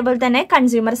 പിന്നെ അതേപോലെ തന്നെ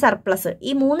കൺസ്യൂമർ സർപ്ലസ്.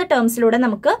 ഈ 3 ടേംസിലൂടെ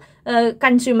നമുക്ക്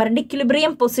കൺസ്യൂമറിന്റെ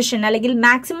ഇക്വിലിബ്രിയം പൊസിഷൻ അല്ലെങ്കിൽ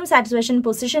മാക്സിമം സാറ്റിസ്ഫാക്ഷൻ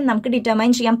പൊസിഷൻ നമുക്ക്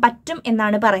ഡിറ്റർമൈൻ ചെയ്യാൻ പറ്റും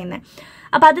എന്നാണ് പറയുന്നത്.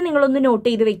 അപ്പൊ അത് നിങ്ങളൊന്ന് നോട്ട്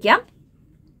ചെയ്ത് വെക്കാം.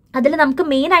 അതിൽ നമുക്ക്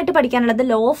മെയിൻ ആയിട്ട് പഠിക്കാനുള്ളത്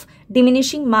law of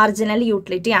diminishing marginal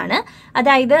utility ആണ്.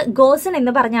 അതായത് ഗോസൺ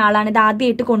എന്ന് പറഞ്ഞ ആളാണ് ഇത്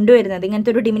ആദ്യമായിട്ട് കൊണ്ടുവരുന്നത്,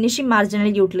 ഇങ്ങനത്തെ ഒരു ഡിമിനിഷിംഗ് മാർജിനൽ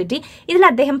യൂട്ടിലിറ്റി. ഇതിൽ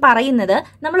അദ്ദേഹം പറയുന്നത്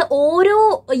നമ്മൾ ഓരോ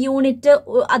യൂണിറ്റ്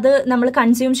അത് നമ്മൾ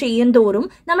കൺസ്യൂം ചെയ്യും തോറും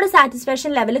നമ്മുടെ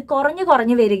സാറ്റിസ്ഫാക്ഷൻ ലെവൽ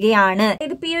കുറഞ്ഞു വരികയാണ്.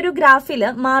 ഇതിപ്പോ ഈ ഒരു ഗ്രാഫിൽ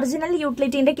മാർജിനൽ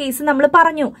യൂട്ടിലിറ്റിന്റെ കേസ് നമ്മൾ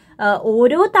പറഞ്ഞു,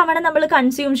 ഓരോ തവണ നമ്മൾ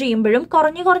കൺസ്യൂം ചെയ്യുമ്പോഴും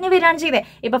കുറഞ്ഞു വരികയാണ് ചെയ്തത്.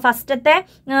 ഇപ്പൊ ഫസ്റ്റത്തെ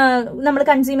നമ്മൾ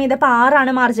കൺസ്യൂം ചെയ്തപ്പോൾ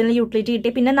 6 മാർജിനൽ യൂട്ടിലിറ്റി കിട്ടി,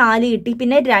 പിന്നെ 4 കിട്ടി,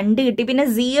 പിന്നെ 2 കിട്ടി, പിന്നെ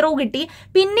 0 കിട്ടി,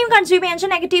 പിന്നെയും കൺസ്യൂം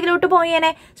ചെയ്യാൻ നെഗറ്റീവിലോട്ട്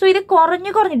പോയേനെ. സോ ഇത്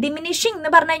കുറഞ്ഞു ഡിമിനിഷിംഗ്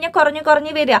എന്ന് പറഞ്ഞു കഴിഞ്ഞാൽ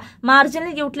കുറഞ്ഞു വരിക,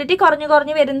 മാർജിനൽ യൂട്ടിലിറ്റി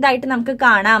കുറഞ്ഞു വരുന്നതായിട്ട് നമുക്ക്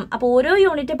കാണാം. അപ്പോൾ ഓരോ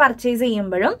യൂണിറ്റ് പർച്ചേസ്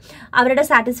ചെയ്യുമ്പോഴും അവരുടെ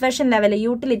സാറ്റിസ്ഫാക്ഷൻ ലെവൽ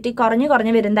യൂട്ടിലിറ്റി കുറഞ്ഞു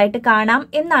വരുന്നതായിട്ട് കാണാം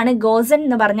എന്നാണ് ഗോസൺ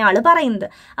എന്ന് പറഞ്ഞ ആള് പറയുന്നത്.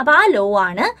 അപ്പൊ ആ ലോ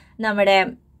ആണ് നമ്മുടെ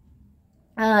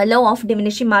law of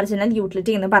diminishing marginal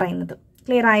utility എന്ന് പറയുന്നത്.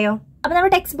 ക്ലിയർ ആയോ? അപ്പൊ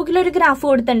നമ്മുടെ ടെക്സ്റ്റ് ബുക്കിൽ ഒരു ഗ്രാഫ്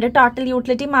കൊടുത്തിട്ടുണ്ട്. ടോട്ടൽ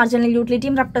യൂട്ടിലിറ്റിയും മാർജിനൽ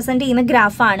യൂട്ടിലിറ്റിയും റെപ്രസെന്റ് ചെയ്യുന്ന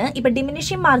ഗ്രാഫാണ്. ഇപ്പൊ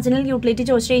ഡിമിനിഷിംഗ് മാർജിനൽ യൂട്ടിലിറ്റി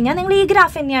ചോദിച്ചു കഴിഞ്ഞാൽ നിങ്ങൾ ഈ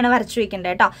ഗ്രാഫ് തന്നെയാണ് വരച്ചു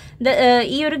വെക്കേണ്ടത് കേട്ടോ.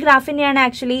 ഈ ഒരു ഗ്രാഫ് തന്നെയാണ്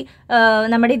ആക്ച്വലി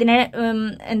നമ്മുടെ ഇതിനെ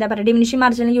എന്താ പറയുക ഡിമിനിഷിംഗ്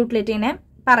മാർജിനൽ യൂട്ടിലിറ്റിനെ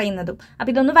പറയുന്നതും. അപ്പൊ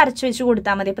ഇതൊന്ന് വരച്ചു വെച്ച്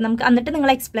കൊടുത്താൽ മതി. അപ്പൊ നമുക്ക് എന്നിട്ട്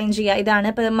നിങ്ങൾ എക്സ്പ്ലെയിൻ ചെയ്യുക. ഇതാണ്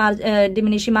ഇപ്പൊ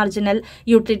ഡിമിനിഷിംഗ് മാർജിനൽ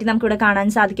യൂട്ടിലിറ്റി നമുക്ക് ഇവിടെ കാണാൻ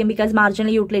സാധിക്കും. ബിക്കോസ്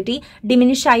മാർജിനൽ യൂട്ടിലിറ്റി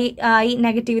ഡിമിനിഷ് ആയി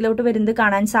നെഗറ്റീവിലോട്ട് വരുന്നത്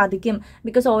കാണാൻ സാധിക്കും.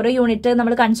 ബിക്കോസ് ഓരോ യൂണിറ്റ്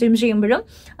നമ്മൾ കൺസ്യൂം ചെയ്യുമ്പോഴും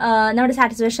നമ്മുടെ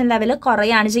സാറ്റിസ്ഫാക്ഷൻ ലെവൽ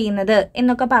കുറയാണ് ചെയ്യുന്നത്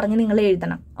എന്നൊക്കെ പറഞ്ഞ് നിങ്ങൾ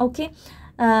എഴുതണം. ഓക്കെ,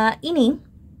 ഇനി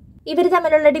ഇവർ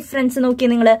തമ്മിലുള്ള ഡിഫറൻസ് നോക്കി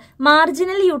നിങ്ങൾ.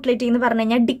 മാർജിനൽ യൂട്ടിലിറ്റി എന്ന് പറഞ്ഞു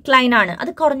കഴിഞ്ഞാൽ ഡിക്ലൈൻ ആണ്,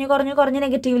 അത് കുറഞ്ഞ്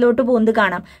നെഗറ്റീവിലോട്ട് പോകുന്നത്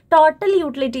കാണാം. ടോട്ടൽ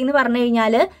യൂട്ടിലിറ്റി എന്ന് പറഞ്ഞു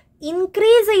കഴിഞ്ഞാൽ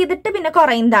ഇൻക്രീസ് ചെയ്തിട്ട് പിന്നെ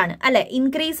കുറയുന്നതാണ്, അല്ലെ?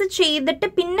 ഇൻക്രീസ് ചെയ്തിട്ട്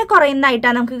പിന്നെ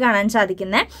കുറയുന്നതായിട്ടാണ് നമുക്ക് കാണാൻ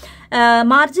സാധിക്കുന്നത്.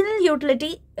 മാർജിനൽ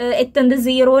യൂട്ടിലിറ്റി എത്തുന്നത്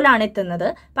 0യിലാണ് എത്തുന്നത്,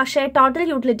 പക്ഷേ ടോട്ടൽ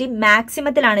യൂട്ടിലിറ്റി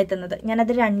മാക്സിമത്തിലാണ് എത്തുന്നത്.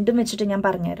 ഞാനത് രണ്ടും വെച്ചിട്ട് ഞാൻ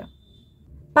പറഞ്ഞുതരാം.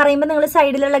 പറയുമ്പോൾ നിങ്ങൾ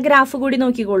സൈഡിലുള്ള ഗ്രാഫ് കൂടി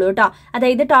നോക്കിക്കോളൂ കേട്ടോ.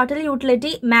 അതായത് ടോട്ടൽ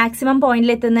യൂട്ടിലിറ്റി മാക്സിമം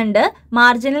പോയിന്റിൽ എത്തുന്നുണ്ട്,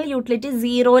 മാർജിനൽ യൂട്ടിലിറ്റി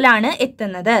 0യിലാണ്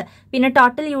എത്തുന്നത്. പിന്നെ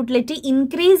ടോട്ടൽ യൂട്ടിലിറ്റി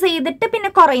ഇൻക്രീസ് ചെയ്തിട്ട് പിന്നെ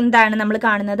കുറയുന്നതാണ് നമ്മൾ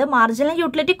കാണുന്നത്. മാർജിനൽ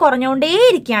യൂട്ടിലിറ്റി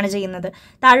കുറഞ്ഞുകൊണ്ടേയിരിക്കുകയാണ് ചെയ്യുന്നത്,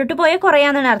 താഴോട്ട് പോയാൽ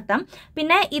കുറയാന്നാണ് അർത്ഥം.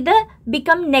 പിന്നെ ഇത്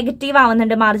ബിക്കം നെഗറ്റീവ്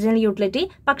ആവുന്നുണ്ട് മാർജിനൽ യൂട്ടിലിറ്റി,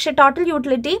 പക്ഷെ total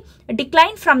utility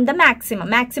decline from the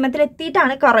മാക്സിമത്തിൽ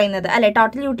എത്തിയിട്ടാണ് കുറയുന്നത്, അല്ലെ?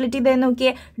 ടോട്ടൽ യൂട്ടിലിറ്റി ഇതേ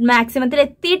നോക്കിയേ, മാക്സിമത്തിൽ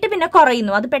എത്തിയിട്ട് പിന്നെ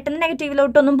കുറയുന്നു, അത് പെട്ടെന്ന്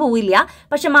നെഗറ്റീവിലോട്ടൊന്നും പോവില്ല.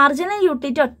 പക്ഷെ മാർജിനൽ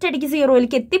യൂട്ടിലിറ്റി ഒറ്റയടിക്ക്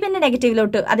 0യിലേക്ക് എത്തി പിന്നെ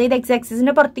നെഗറ്റീവിലോട്ട്, അതായത് എക്സ്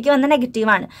ആക്സിസിന്റെ പുറത്തേക്ക് വന്ന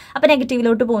നെഗറ്റീവാണ്. അപ്പൊ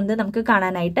നെഗറ്റീവിലോട്ട് പോകുന്നത് നമുക്ക്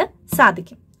കാണാനായിട്ട്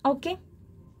സാധിക്കും. ഓക്കെ,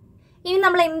 ഇനി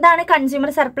നമ്മൾ എന്താണ് കൺസ്യൂമർ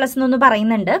സർപ്ലസ് എന്നൊന്ന്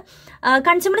പറയുന്നുണ്ട്.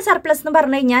 കൺസ്യൂമർ സർപ്ലസ് എന്ന്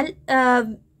പറഞ്ഞു കഴിഞ്ഞാൽ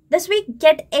thus we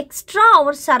get extra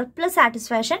or surplus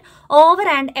satisfaction over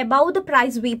and above the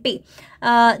price we pay.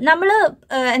 നമ്മൾ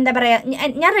എന്താ പറയുക,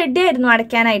 ഞാൻ റെഡി ആയിരുന്നു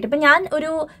അടയ്ക്കാനായിട്ട്. ഇപ്പം ഞാൻ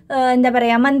ഒരു എന്താ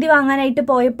പറയുക മന്തി വാങ്ങാനായിട്ട്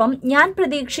പോയപ്പം ഞാൻ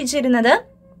പ്രതീക്ഷിച്ചിരുന്നത്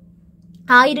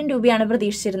 1000 രൂപയാണ്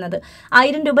പ്രതീക്ഷിച്ചിരുന്നത്.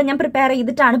 1000 രൂപ ഞാൻ പ്രിപ്പയർ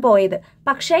ചെയ്തിട്ടാണ് പോയത്.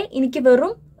 പക്ഷേ എനിക്ക്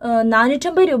വെറും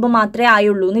 450 രൂപ മാത്രമേ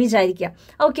ആയുള്ളൂ എന്ന് വിചാരിക്കാം.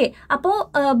 ഓക്കെ, അപ്പോൾ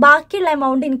ബാക്കിയുള്ള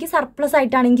എമൗണ്ട് എനിക്ക് സർപ്ലസ്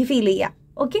ആയിട്ടാണ് എനിക്ക് ഫീൽ ചെയ്യുക.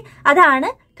 ഓക്കെ, അതാണ്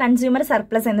കൺസ്യൂമർ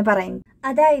സർപ്ലസ് എന്ന് പറയുന്നത്.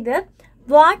 അതായത്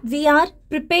what we R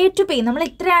prepare to pay, നമ്മൾ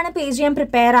എത്രയാണ് പേ ചെയ്യാൻ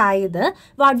പ്രിപ്പയർ ആയത്,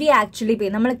 വാട്ട് വി ആക്ച്വലി പേ,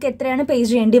 നമ്മൾക്ക് എത്രയാണ് പേ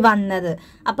ചെയ്യേണ്ടി വന്നത്.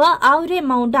 അപ്പോൾ ആ ഒരു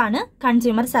എമൗണ്ട് ആണ്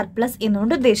കൺസ്യൂമർ സർപ്ലസ്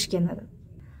എന്നുകൊണ്ട് ഉദ്ദേശിക്കുന്നത്.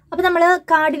 അപ്പോൾ നമ്മൾ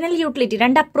കാർഡിനൽ യൂട്ടിലിറ്റി,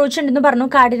 2 അപ്രോച്ച് ഉണ്ടെന്ന് പറഞ്ഞു,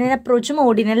 കാർഡിനൽ അപ്രോച്ചും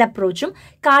ഓർഡിനൽ അപ്രോച്ചും.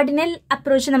 കാർഡിനൽ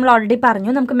അപ്രോച്ച് നമ്മൾ ഓൾറെഡി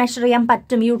പറഞ്ഞു, നമുക്ക് മെഷർ ചെയ്യാൻ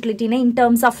പറ്റും യൂട്ടിലിറ്റിനെ ഇൻ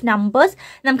ടേംസ് ഓഫ് നമ്പേഴ്സ്,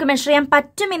 നമുക്ക് മെഷർ ചെയ്യാൻ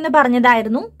പറ്റും എന്ന്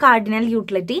പറഞ്ഞതായിരുന്നു കാർഡിനൽ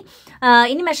യൂട്ടിലിറ്റി.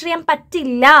 ഇനി മെഷർ ചെയ്യാൻ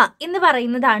പറ്റില്ല എന്ന്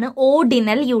പറയുന്നതാണ്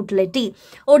ഓർഡിനൽ യൂട്ടിലിറ്റി.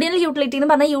 ഓർഡിനൽ യൂട്ടിലിറ്റി എന്ന്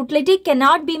പറഞ്ഞാൽ utility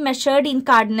cannot be measured in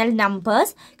cardinal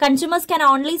numbers. Consumers can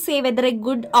only say whether A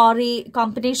good or A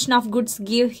combination of goods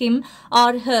give him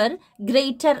or her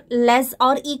greater less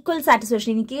or equal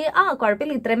satisfaction. എനിക്ക്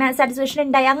കുഴപ്പമില്ല, ഇത്രയും satisfaction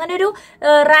ഉണ്ടായി, അങ്ങനെ ഒരു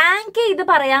rank ചെയ്ത്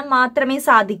പറയാൻ മാത്രമേ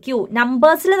സാധിക്കൂ.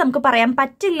 നമ്പേഴ്സിൽ നമുക്ക് പറയാൻ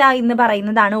പറ്റില്ല എന്ന്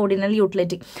പറയുന്നതാണ് ഓർഡിനൽ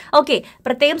യൂട്ടിലിറ്റി. ഓക്കെ,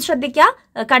 പ്രത്യേകം ശ്രദ്ധിക്കുക,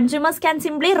 consumers can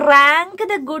simply rank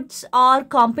the goods or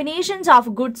combinations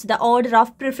of goods the order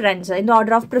of preference, in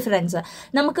order of preference.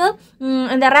 നമുക്ക്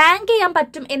റാങ്ക് ചെയ്യാൻ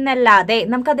പറ്റും എന്നല്ലാതെ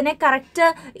നമുക്കതിനെ കറക്റ്റ്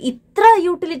ഇത്ര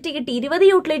യൂട്ടിലിറ്റി കിട്ടി, 20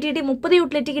 യൂട്ടിലിറ്റി കിട്ടി, 30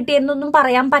 യൂട്ടിലിറ്റി കിട്ടി എന്നൊന്നും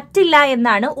പറയാൻ പറ്റില്ല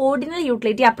എന്നാണ് ഓർഡിനൽ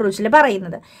യൂട്ടിലിറ്റി അപ്രോച്ചിൽ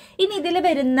പറയുന്നത്. ഇനി ഇതിൽ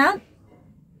വരുന്ന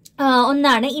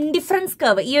ഒന്നാണ് ഇൻഡിഫറൻസ്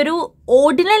കർവ്. ഈ ഒരു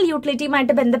ഓർഡിനൽ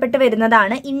യൂട്ടിലിറ്റിയുമായിട്ട് ബന്ധപ്പെട്ട്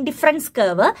വരുന്നതാണ് ഇൻഡിഫറൻസ്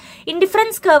കർവ്.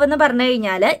 ഇൻഡിഫറൻസ് കർവ് എന്ന് പറഞ്ഞു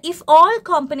കഴിഞ്ഞാൽ if all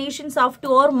combinations of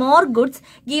 2 or more goods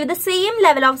give the same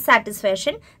level of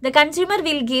satisfaction the consumer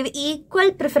will give equal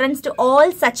preference to all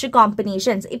such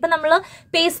combinations. ഇപ്പൊ നമ്മൾ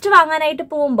പേസ്റ്റ് വാങ്ങാനായിട്ട്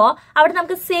പോകുമ്പോൾ അവിടെ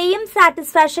നമുക്ക് സെയിം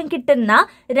സാറ്റിസ്ഫാക്ഷൻ കിട്ടുന്ന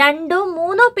 2 or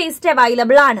 3 പേസ്റ്റ്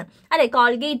അവൈലബിൾ ആണ്, അല്ലെ?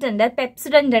 കോൾഗേറ്റ് ഉണ്ട്,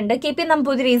 പെപ്സിഡന്റ് ഉണ്ട്, KP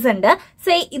നമ്പൂതിരീസ് ഉണ്ട്.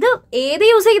 ഇത് ഏത്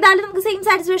യൂസ് ചെയ്താലും നമുക്ക് സെയിം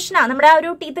സാറ്റിസ്ഫാക്ഷൻ ആണ്. നമ്മുടെ ആ ഒരു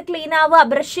ടീത്ത് ക്ലീൻ ആവുക,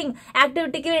 ബ്രഷിംഗ്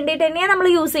ആക്ടിവിറ്റിക്ക് വേണ്ടിയിട്ട് തന്നെയാണ് നമ്മൾ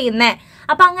യൂസ് ചെയ്യുന്നത്.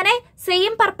 അപ്പൊ അങ്ങനെ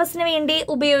സെയിം പർപ്പസിന് വേണ്ടി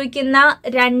ഉപയോഗിക്കുന്ന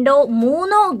 2 or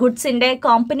 3 ഗുഡ്സിന്റെ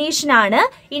കോമ്പിനേഷൻ ആണ്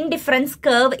ഇൻഡിഫറൻസ്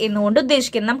കർവ് എന്നുകൊണ്ട്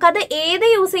ഉദ്ദേശിക്കുന്നത്. നമുക്കത് ഏത്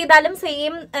യൂസ് ചെയ്താലും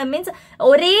സെയിം മീൻസ്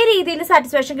ഒരേ രീതിയിൽ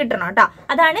സാറ്റിസ്ഫാക്ഷൻ കിട്ടണം കേട്ടോ.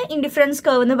 അതാണ് ഇൻഡിഫറൻസ്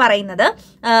കർവ് എന്ന് പറയുന്നത്.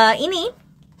 ഇനി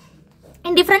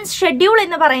ഇൻഡിഫറൻസ് ഷെഡ്യൂൾ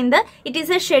എന്ന് പറയുന്നത് it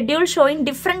is A schedule showing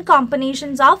different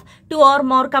combinations of 2 or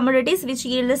more commodities which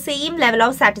yield the same level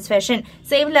of satisfaction.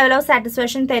 Same level of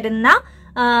satisfaction തരുന്ന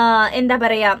എന്താ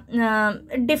പറയാ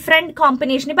ഡിഫറെന്റ്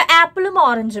കോമ്പിനേഷൻ. ഇപ്പൊ ആപ്പിളും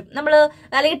ഓറഞ്ചും നമ്മൾ,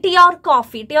 അല്ലെങ്കിൽ ടീ ഓർ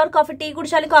കോഫി, ടീ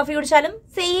കുടിച്ചാലും കോഫി കുടിച്ചാലും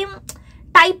സെയിം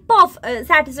ടൈപ്പ് ഓഫ്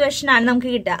സാറ്റിസ്ഫാക്ഷൻ ആണ് നമുക്ക്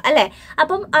കിട്ടുക, അല്ലെ?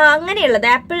 അപ്പം അങ്ങനെയുള്ളത്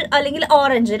ആപ്പിൾ അല്ലെങ്കിൽ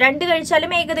ഓറഞ്ച് 2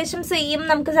 കഴിച്ചാലും ഏകദേശം സെയിം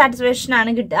നമുക്ക് സാറ്റിസ്ഫാക്ഷൻ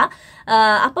ആണ് കിട്ടുക.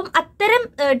 അപ്പം അത്തരം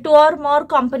 2 or more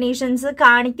കോമ്പിനേഷൻസ്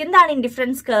കാണിക്കുന്നതാണ്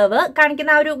ഇൻഡിഫറൻസ് കർവ്.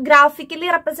 കാണിക്കുന്ന ആ ഒരു ഗ്രാഫിക്കലി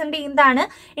റെപ്രസെന്റ് ചെയ്യുന്നതാണ്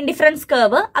ഇൻഡിഫറൻസ്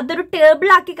കർവ്. അതൊരു ടേബിൾ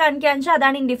ആക്കി കാണിക്കുകയാണെന്ന് വെച്ചാൽ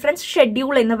അതാണ് ഇൻഡിഫറൻസ്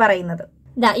ഷെഡ്യൂൾ എന്ന് പറയുന്നത്.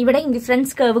 ഇവിടെ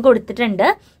ഇൻഡിഫറൻസ് കർവ് കൊടുത്തിട്ടുണ്ട്.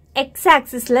 എക്സ്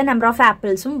ആക്സിസിൽ നമ്പർ ഓഫ്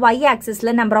ആപ്പിൾസും വൈ ആക്സിസിൽ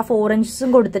നമ്പർ ഓഫ് ഓറഞ്ചസും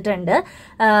കൊടുത്തിട്ടുണ്ട്.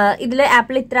 ഇതിൽ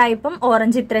ആപ്പിൾ ഇത്ര ആയപ്പം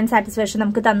ഓറഞ്ച് ഇത്രയും സാറ്റിസ്ഫാക്ഷൻ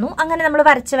നമുക്ക് തന്നു. അങ്ങനെ നമ്മൾ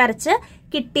വരച്ച്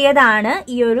കിട്ടിയതാണ്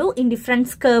ഈ ഒരു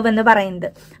ഇൻഡിഫറൻസ് കർവ് എന്ന് പറയുന്നത്.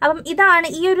 അപ്പം ഇതാണ്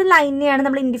ഈ ഒരു ലൈനെയാണ്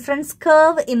നമ്മൾ ഇൻഡിഫറൻസ്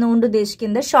കർവ് എന്നുകൊണ്ട്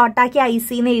ഉദ്ദേശിക്കുന്നത്. ഷോർട്ടാക്കി IC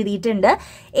എന്ന് എഴുതിയിട്ടുണ്ട്.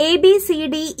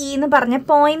 ABCDE എന്ന് പറഞ്ഞ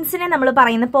പോയിന്റ്സിനെ നമ്മൾ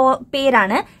പറയുന്ന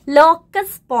പേരാണ്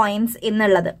ലോക്കസ് പോയിന്റ്സ്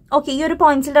എന്നുള്ളത്. ഓക്കെ, ഈ ഒരു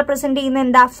പോയിന്റ്സിൽ റെപ്രസെന്റ് ചെയ്യുന്ന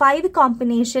എന്താ? 5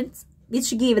 combinations which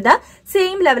give the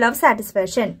same level of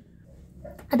satisfaction.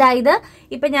 അതായത്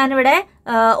ഇപ്പൊ ഞാനിവിടെ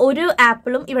ഒരു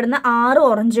ആപ്പിളും ഇവിടുന്ന് 6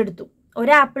 ഓറഞ്ച് എടുത്തു.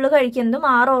 ഒരു ആപ്പിൾ കഴിക്കുന്നതും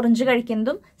 6 ഓറഞ്ച്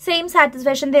കഴിക്കുന്നതും സെയിം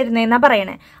സാറ്റിസ്ഫാക്ഷൻ തരുന്നതെന്നാ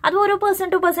പറയണേ. അത് ഓരോ പേഴ്സൺ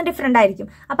ടു പേഴ്സൺ ഡിഫറെന്റ് ആയിരിക്കും.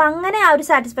 അപ്പൊ അങ്ങനെ ആ ഒരു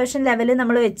സാറ്റിസ്ഫാക്ഷൻ ലെവൽ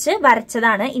നമ്മൾ വെച്ച്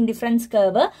വരച്ചതാണ് ഇൻഡിഫറൻസ്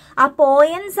കർവ്. ആ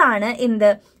പോയിന്റ്സ് ആണ് എന്ത്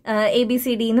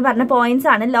ABCD എന്ന് പറഞ്ഞ പോയിന്റ്സ്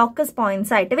ആണ് ലോക്കസ്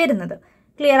പോയിന്റ്സ് ആയിട്ട് വരുന്നത്.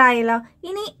 ക്ലിയർ ആയല്ലോ?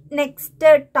 ഇനി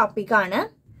നെക്സ്റ്റ് ടോപ്പിക് ആണ്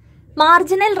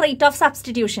മാർജിനൽ റേറ്റ് ഓഫ്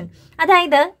സബ്സ്റ്റിറ്റ്യൂഷൻ.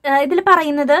 അതായത് ഇതിൽ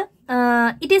പറയുന്നത്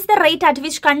it is the rate at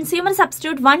which consumer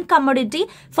substitute one commodity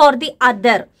for the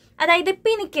other. അതായത് ഇപ്പൊ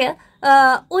എനിക്ക്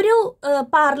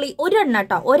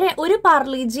ഒരു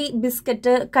പാർലിജി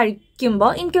ബിസ്ക്കറ്റ്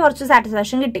കഴിക്കുമ്പോൾ എനിക്ക് കുറച്ച്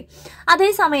സാറ്റിസ്ഫാക്ഷൻ കിട്ടി. അതേ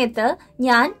സമയത്ത്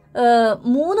ഞാൻ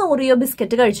 3 ഓറിയോ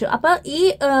ബിസ്ക്കറ്റ് കഴിച്ചു. അപ്പൊ ഈ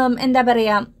എന്താ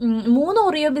പറയാ 3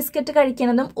 ഓറിയോ ബിസ്ക്കറ്റ്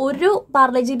കഴിക്കുന്നതും ഒരു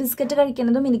പാർലേജി ബിസ്ക്കറ്റ്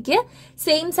കഴിക്കുന്നതും എനിക്ക്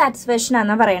സെയിം സാറ്റിസ്ഫാക്ഷൻ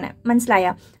ആണെന്നാ പറയണേ. മനസ്സിലായ?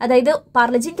 അതായത്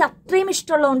പാർലേജി എനിക്ക് അത്രയും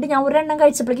ഇഷ്ടമുള്ളതുകൊണ്ട് ഞാൻ ഒരെണ്ണം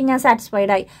കഴിച്ചപ്പോഴേക്കും ഞാൻ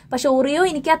സാറ്റിസ്ഫൈഡ് ആയി. പക്ഷെ ഓറിയോ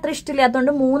എനിക്ക് അത്ര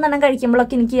ഇഷ്ടമില്ലാത്തതുകൊണ്ട് 3 എണ്ണം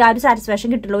കഴിക്കുമ്പോഴൊക്കെ എനിക്ക് ആ ഒരു സാറ്റിസ്ഫാക്ഷൻ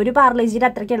കിട്ടുള്ളൂ. ഒരു പാർലേജിയുടെ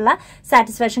അത്രയ്ക്കുള്ള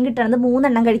സാറ്റിസ്ഫാക്ഷൻ കിട്ടണത് 3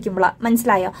 എണ്ണം കഴിക്കുമ്പോഴാണ്.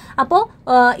 മനസ്സിലായോ? അപ്പോ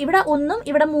ഇവിടെ 1ഉം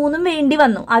ഇവിടെ 3ഉം വേണ്ടി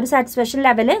വന്നു ആ ഒരു സാറ്റിസ്ഫാക്ഷൻ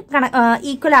ലെവല്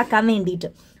ഈക്വൽ ആക്കാൻ വേണ്ടിയിട്ട്.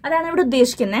 അതാണ് ഇവിടെ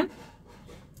ഉദ്ദേശിക്കുന്നത്.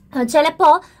 ചിലപ്പോ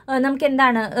നമുക്ക്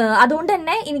എന്താണ്, അതുകൊണ്ട്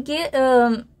തന്നെ എനിക്ക്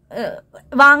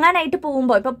വാങ്ങാനായിട്ട്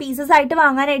പോകുമ്പോൾ, ഇപ്പൊ പീസസ് ആയിട്ട്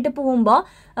വാങ്ങാനായിട്ട് പോകുമ്പോൾ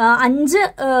 5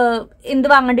 എന്ത്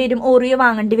വാങ്ങേണ്ടി വരും? ഓറിയോ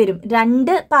വാങ്ങേണ്ടി വരും.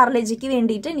 2 പാർലേജിക്ക്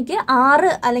വേണ്ടിയിട്ട് എനിക്ക്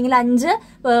 6 അല്ലെങ്കിൽ 5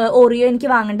 ഓറിയോ എനിക്ക്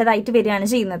വാങ്ങേണ്ടതായിട്ട് വരികയാണ്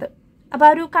ചെയ്യുന്നത്. അപ്പൊ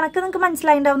ആ ഒരു കണക്ക് നിങ്ങൾക്ക്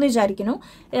മനസ്സിലായിണ്ടാവും എന്ന് വിചാരിക്കുന്നു.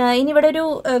 ഇനി ഇവിടെ ഒരു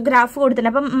ഗ്രാഫ്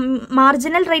കൊടുത്തിട്ടുണ്ട്. അപ്പം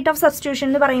മാർജിനൽ റേറ്റ് ഓഫ് സബ്സ്റ്റിറ്റ്യൂഷൻ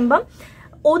എന്ന് പറയുമ്പോൾ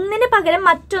ഒന്നിന് പകരം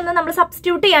മറ്റൊന്ന് നമ്മൾ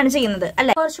സബ്സ്റ്റിറ്റ്യൂട്ട് ചെയ്യാണ് ചെയ്യുന്നത്,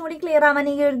 അല്ലെ? കുറച്ചും കൂടി ക്ലിയർ ആവാൻ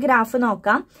ഈ ഒരു ഗ്രാഫ്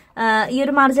നോക്കാം. ഈ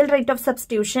ഒരു മാർജിനൽ റേറ്റ് ഓഫ്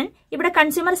സബ്സ്റ്റിറ്റ്യൂഷൻ, ഇവിടെ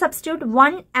consumer substitute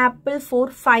 1 apple four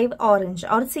 5 orange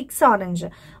or 6 orange.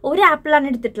 ഒരു ആപ്പിളാണ്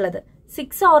എടുത്തിട്ടുള്ളത്.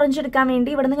 6 ഓറഞ്ച് എടുക്കാൻ വേണ്ടി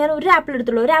ഇവിടെ നിന്ന് ഞാൻ ഒരു ആപ്പിൾ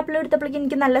എടുത്തുള്ളൂ. ഒരു ആപ്പിൾ എടുത്തപ്പോഴേക്കും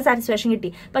എനിക്ക് നല്ല സാറ്റിസ്ഫാക്ഷൻ കിട്ടി.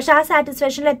 പക്ഷെ ആ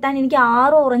സാറ്റിസ്ഫാക്ഷനിൽ എത്താൻ എനിക്ക്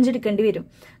 6 ഓറഞ്ച് എടുക്കേണ്ടി വരും.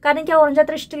 കാരണം എനിക്ക് ഓറഞ്ച്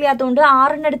അത്ര ഇഷ്ടമില്ലാത്തതുകൊണ്ട്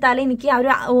 6 എണ്ണം എടുത്താലേ എനിക്ക് ആ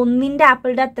ഒരു 1ന്റെ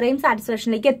ആപ്പിളിന്റെ അത്രയും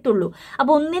സാറ്റിസ്ഫാക്ഷനിലേക്ക് എത്തുള്ളൂ.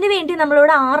 അപ്പൊ 1ന് വേണ്ടി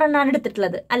നമ്മളിവിടെ 6 എണ്ണാണ്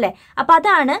എടുത്തിട്ടുള്ളത്, അല്ലെ? അപ്പൊ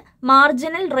അതാണ്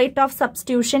മാർജിനൽ റേറ്റ് ഓഫ്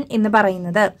സബ്സ്റ്റിറ്റ്യൂഷൻ എന്ന്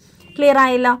പറയുന്നത്. ക്ലിയർ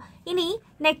ആയല്ലോ? ഇനി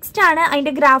നെക്സ്റ്റ് ആണ്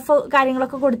അതിന്റെ ഗ്രാഫ്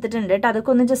കാര്യങ്ങളൊക്കെ കൊടുത്തിട്ടുണ്ട് കേട്ടോ.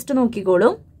 അതൊക്കെ ഒന്ന് ജസ്റ്റ്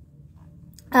നോക്കിക്കോളൂ.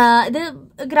 ഇത്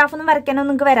ഗ്രാഫ് ഒന്നും വരയ്ക്കാനൊന്നും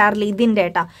നിങ്ങൾക്ക് വരാറില്ല ഇതിന്റെ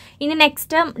കേട്ടോ. ഇനി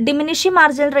next diminishing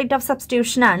marginal rate of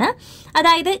substitution ആണ്.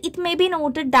 അതായത് it may be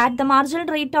noted that the marginal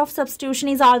rate of substitution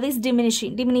is always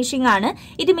diminishing ആണ്.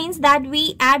 It means that we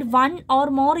add 1 or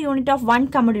more unit of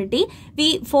 1 commodity, we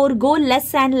forego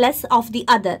less and less of the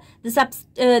other,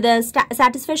 the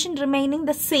satisfaction remaining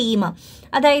the same.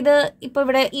 അതായത് ഇപ്പൊ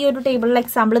ഇവിടെ ഈ ഒരു ടേബിളിലെ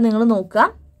example നിങ്ങൾ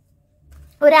നോക്കുക.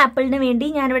 ഒരു ആപ്പിളിന് വേണ്ടി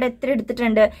ഞാനിവിടെ എത്ര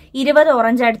എടുത്തിട്ടുണ്ട്? 20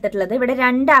 ഓറഞ്ച് എടുത്തിട്ടുള്ളത്. ഇവിടെ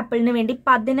 2 ആപ്പിളിന് വേണ്ടി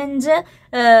 15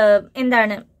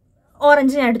 എന്താണ്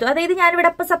ഓറഞ്ച് ഞാൻ എടുത്തു. അതായത് ഞാനിവിടെ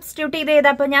ഇപ്പൊ സബ്സ്റ്റിറ്റ്യൂട്ട്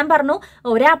ചെയ്തപ്പോൾ ഞാൻ പറഞ്ഞു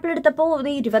ഒരു ആപ്പിൾ എടുത്തപ്പോൾ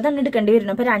 20 എണ്ണം എടുക്കേണ്ടി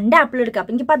വരുന്നു. അപ്പൊ 2 ആപ്പിൾ എടുക്കാം.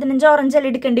 അപ്പൊ എനിക്ക് 15 ഓറഞ്ച്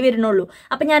അല്ലേ എടുക്കേണ്ടി വരുന്നുള്ളൂ.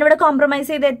 അപ്പൊ ഞാനിവിടെ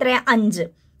കോംപ്രമൈസ് ചെയ്ത് എത്രയാ? 5.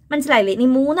 മനസ്സിലായില്ലേ?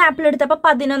 ഇനി 3 ആപ്പിൾ എടുത്തപ്പോൾ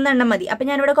 11 എണ്ണം മതി. അപ്പൊ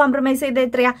ഞാനിവിടെ കോംപ്രമൈസ് ചെയ്ത്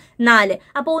എത്രയാ? 4.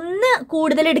 അപ്പൊ ഒന്ന്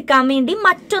കൂടുതൽ എടുക്കാൻ വേണ്ടി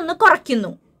മറ്റൊന്ന്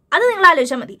കുറയ്ക്കുന്നു. അത് നിങ്ങൾ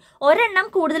ആലോചിച്ചാൽ മതി. ഒരെണ്ണം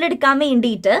കൂടുതൽ എടുക്കാൻ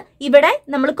വേണ്ടിയിട്ട് ഇവിടെ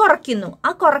നമ്മൾ കുറയ്ക്കുന്നു. ആ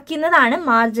കുറയ്ക്കുന്നതാണ്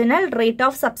മാർജിനൽ റേറ്റ്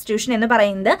ഓഫ് സബ്സ്റ്റിറ്റ്യൂഷൻ എന്ന്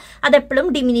പറയുന്നത്. അതെപ്പോഴും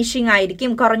ഡിമിനിഷിംഗ്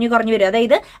ആയിരിക്കും, കുറഞ്ഞു വരും.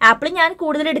 അതായത് ആപ്പിൾ ഞാൻ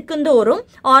കൂടുതൽ എടുക്കും തോറും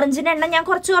ഓറഞ്ചിന്റെ എണ്ണം ഞാൻ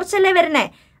കുറച്ചല്ലേ വരുന്നേ,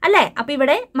 അല്ലെ? അപ്പൊ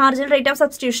ഇവിടെ മാർജിനൽ റേറ്റ് ഓഫ്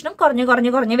സബ്സ്റ്റിറ്റ്യൂഷനും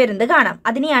കുറഞ്ഞു വരുന്നത് കാണാം.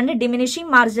 അതിനെയാണ്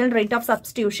diminishing marginal rate of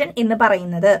substitution എന്ന്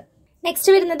പറയുന്നത്.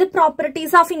 നെക്സ്റ്റ് വരുന്നത്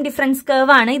പ്രോപ്പർട്ടീസ് ഓഫ് ഇൻഡിഫറൻസ്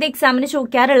കർവ് ആണ്. ഇത് എക്സാമിന്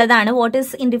ചോദിക്കാറുള്ളതാണ്. What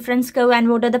is indifference curve and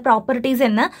what are the properties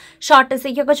എന്ന് ഷോർട്ട്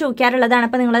എസ്സേക്കൊക്കെ ചോദിക്കാറുള്ളതാണ്.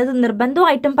 അപ്പൊ നിങ്ങളത്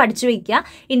നിർബന്ധമായിട്ടും പഠിച്ചു വെക്കുക.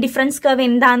 ഇൻഡിഫറൻസ് കർവ്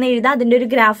എന്താണെന്ന് എഴുതുക, അതിന്റെ ഒരു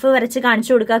ഗ്രാഫ് വരച്ച്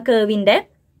കാണിച്ചു കൊടുക്കുക കർവിന്റെ.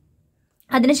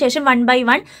 അതിനുശേഷം 1 by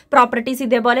 1 പ്രോപ്പർട്ടീസ്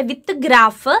ഇതേപോലെ വിത്ത്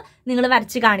ഗ്രാഫ് നിങ്ങൾ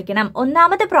വരച്ച് കാണിക്കണം.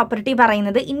 ഒന്നാമത്തെ പ്രോപ്പർട്ടി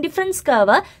പറയുന്നത് indifference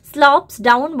curve slopes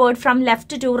downward from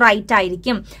left to right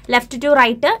ആയിരിക്കും. ലെഫ്റ്റ് ടു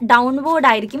റൈറ്റ് ഡൗൺവേർഡ്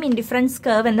ആയിരിക്കും ഇൻഡിഫറൻസ്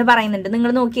കർവ് എന്ന് പറയുന്നുണ്ട്.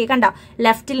 നിങ്ങൾ നോക്കിയേ, കണ്ടോ?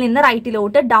 ലെഫ്റ്റിൽ നിന്ന്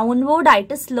റൈറ്റിലോട്ട് ഡൗൺവേർഡ്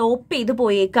ആയിട്ട് സ്ലോപ്പ് ചെയ്ത്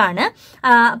പോയേക്കാണ്.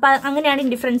 അപ്പൊ അങ്ങനെയാണ്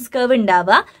ഇൻഡിഫറൻസ് കർവ്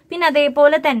ഉണ്ടാവുക. പിന്നെ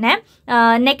അതേപോലെ തന്നെ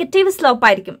നെഗറ്റീവ് സ്ലോപ്പ്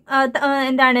ആയിരിക്കും.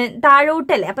 എന്താണ്?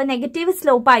 താഴോട്ടല്ലേ? അപ്പൊ നെഗറ്റീവ്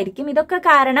സ്ലോപ്പ് ആയിരിക്കും. ഇതൊക്കെ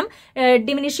കാരണം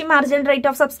diminishing marginal rate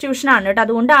of substitution ആണ് കേട്ടോ.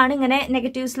 അതുകൊണ്ടാണ് ഇങ്ങനെ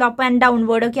നെഗറ്റീവ് സ്ലോപ്പ് ആൻഡ്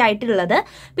ഡൗൺവേർഡ് ഒക്കെ ആയിട്ടുള്ളത്.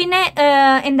 പിന്നെ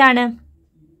എന്താണ്?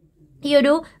 ഈ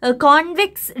ഒരു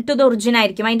കോൺവെക്സ് ടു ദ ഒറിജിൻ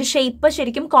ആയിരിക്കും. അതിന്റെ ഷേപ്പ്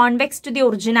ശരിക്കും കോൺവെക്സ് ടു ദി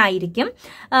ഒറിജിൻ ആയിരിക്കും.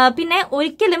 പിന്നെ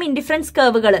ഒരിക്കലും ഇൻഡിഫറൻസ്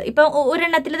കർവുകൾ ഇപ്പൊ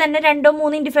ഒരെണ്ണത്തിൽ തന്നെ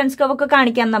 2-3 ഇൻഡിഫറൻസ് കർവ് ഒക്കെ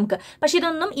കാണിക്കാം നമുക്ക്, പക്ഷെ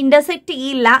ഇതൊന്നും ഇന്റർസെക്ട്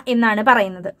ചെയ്യില്ല എന്നാണ്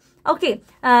പറയുന്നത്. ഓക്കെ,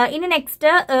 ഇനി നെക്സ്റ്റ്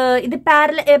ഇത്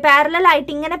പാരലൽ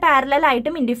ആയിട്ട് ഇങ്ങനെ പാരലൽ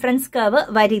ആയിട്ടും ഇൻഡിഫറൻസ് കർവ്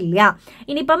വരില്ല.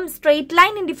 ഇനിയിപ്പം സ്ട്രെയിറ്റ്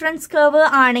ലൈൻ ഇൻഡിഫറൻസ് കർവ്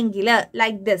ആണെങ്കിൽ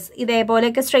ലൈക്ക് ദിസ്,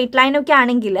 ഇതേപോലെയൊക്കെ സ്ട്രെയിറ്റ് ലൈൻ ഒക്കെ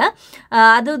ആണെങ്കിൽ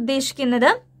അത്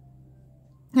ഉദ്ദേശിക്കുന്നത്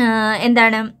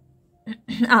എന്താണ്,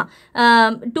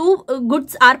 two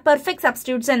goods are perfect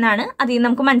substitutes എന്നാണ് അതിൽ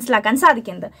നമുക്ക് മനസ്സിലാക്കാൻ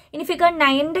സാധിക്കുന്നത്. ഇനി ഫിഗർ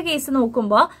 9ന്റെ കേസ്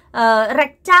നോക്കുമ്പോൾ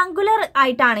റെക്ടാങ്കുലർ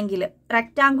ആയിട്ടാണെങ്കിൽ,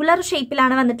 റെക്ടാങ്കുലർ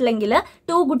ഷേപ്പിലാണ് വന്നിട്ടില്ലെങ്കിൽ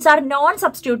 2 ഗുഡ്സ് ആർ നോൺ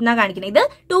സബ്സ്റ്റിറ്റ്യൂട്ട് എന്നാണ് കാണിക്കുന്നത്. ഇത്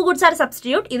 2 ഗുഡ്സ് ആർ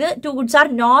സബ്സ്റ്റിറ്റ്യൂട്ട്, ഇത് 2 ഗുഡ്സ് ആർ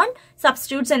നോൺ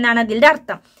സബ്സ്റ്റിറ്റ്യൂട്ട്സ് എന്നാണ് അതിന്റെ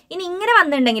അർത്ഥം. ഇനി ഇങ്ങനെ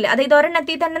വന്നിട്ടുണ്ടെങ്കിൽ, അതായത്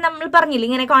ഒരെണ്ണത്തിൽ തന്നെ നമ്മൾ പറഞ്ഞില്ല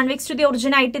ഇങ്ങനെ കോൺവെക്സ് ടു ദി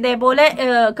ഒറിജിൻ ആയിട്ട് ഇതേപോലെ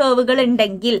കർവുകൾ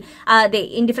ഉണ്ടെങ്കിൽ, അതെ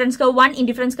indifference curve 1,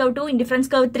 indifference curve 2,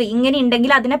 indifference curve 3 ഇങ്ങനെ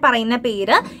ഉണ്ടെങ്കിൽ അതിനെ പറയുന്ന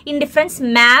പേര് ഇൻഡിഫറൻസ്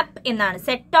മാപ്പ് എന്നാണ്.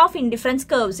 സെറ്റ് ഓഫ് ഇൻഡിഫറൻസ്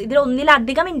കർവ്സ്, ഇതിൽ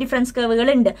ഒന്നിലധികം ഇൻഡിഫറൻസ് കർവുകൾ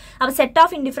ഉണ്ട്. അപ്പൊ സെറ്റ്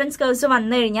ഓഫ് ഇൻഡിഫറൻസ് കർവ്സ്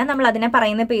വന്നു കഴിഞ്ഞാൽ നമ്മൾ അതിനെ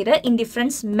പറയുന്ന പേര്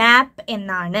ഇൻഡിഫറൻസ് മാപ്പ്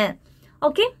എന്നാണ്.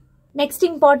 ഓക്കെ, നെക്സ്റ്റ്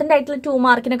ഇമ്പോർട്ടന്റ് ആയിട്ടുള്ള 2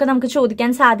 മാർക്കിനൊക്കെ നമുക്ക് ചോദിക്കാൻ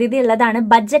സാധ്യതയുള്ളതാണ്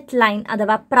ബഡ്ജറ്റ് ലൈൻ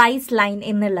അഥവാ പ്രൈസ് ലൈൻ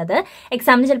എന്നുള്ളത്.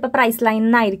 എക്സാമിന് ചിലപ്പോൾ പ്രൈസ് ലൈൻ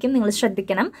എന്നായിരിക്കും, നിങ്ങൾ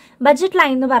ശ്രദ്ധിക്കണം. ബഡ്ജറ്റ്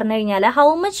ലൈൻ എന്ന് പറഞ്ഞു കഴിഞ്ഞാൽ how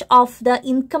much of the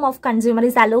income of consumer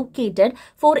is allocated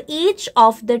for each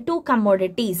of the 2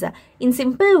 commodities. In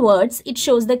simple words, it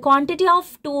shows the quantity of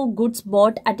 2 goods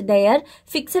bought at their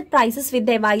fixed prices with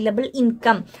the available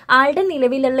income. ആളുടെ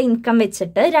നിലവിലുള്ള income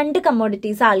വെച്ചിട്ട് 2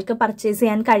 commodities ആൾക്ക് purchase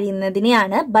ചെയ്യാൻ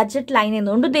കഴിയുന്നതിനെയാണ് budget line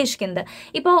എന്നുകൊണ്ട് ഉദ്ദേശിക്കുന്നത്.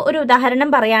 ഇപ്പോൾ ഒരു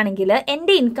ഉദാഹരണം പറയുകയാണെങ്കിൽ,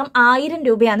 എന്റെ ഇൻകം 1000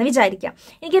 രൂപയാണെന്ന് വിചാരിക്കാം.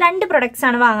 എനിക്ക് 2 പ്രൊഡക്ട്സ്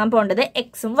ആണ് വാങ്ങാൻ പോകേണ്ടത്,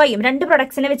 എക്സും വൈയും. 2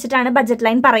 പ്രൊഡക്ട്സിനെ വെച്ചിട്ടാണ് ബഡ്ജറ്റ്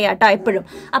ലൈൻ പറയാട്ടോ എപ്പോഴും.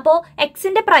 അപ്പോൾ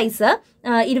എക്സിന്റെ പ്രൈസ്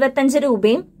 25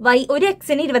 രൂപയും ഒരു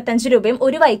എക്സിന് 25 രൂപയും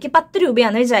ഒരു വൈക്ക് 10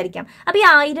 രൂപയാണെന്ന് വിചാരിക്കാം. അപ്പൊ ഈ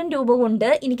 1000 രൂപ കൊണ്ട്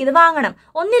എനിക്കിത് വാങ്ങണം.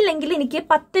 ഒന്നില്ലെങ്കിൽ എനിക്ക്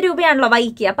 10 രൂപയാണല്ലോ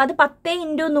വൈക്ക്, അപ്പൊ അത് 10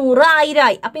 × 100 1000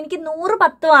 ആയി. അപ്പൊ എനിക്ക്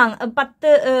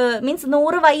 10 മീൻസ്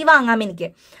 100 വൈ വാങ്ങാം എനിക്ക്.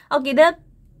 ഓക്കെ, ഇത്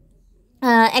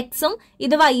എക്സും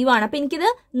ഇത് വൈയും ആണ്. അപ്പൊ എനിക്കിത്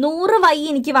 100 വൈ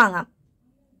എനിക്ക് വാങ്ങാം.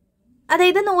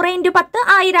 അതായത് 100 × 10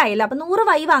 1000 ആയല്ലോ. അപ്പൊ 100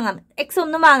 വൈ വാങ്ങാം, എക്സ്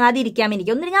ഒന്നും വാങ്ങാതിരിക്കാം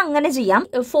എനിക്ക്. ഒന്നില്ലെങ്കിൽ അങ്ങനെ ചെയ്യാം,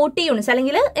 40 യൂണിറ്റ്സ്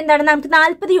അല്ലെങ്കിൽ എന്താണ് നമുക്ക്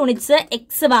 40 യൂണിറ്റ്സ്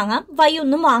എക്സ് വാങ്ങാം, വൈ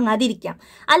ഒന്നും വാങ്ങാതിരിക്കാം.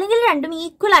 അല്ലെങ്കിൽ രണ്ടും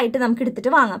ഈക്വൽ ആയിട്ട് നമുക്ക്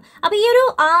എടുത്തിട്ട് വാങ്ങാം. അപ്പൊ ഈ ഒരു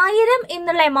 1000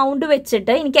 എന്നുള്ള എമൗണ്ട്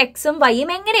വെച്ചിട്ട് എനിക്ക് എക്സും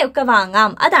വൈയും എങ്ങനെയൊക്കെ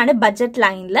വാങ്ങാം, അതാണ് ബഡ്ജറ്റ്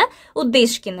ലൈനിൽ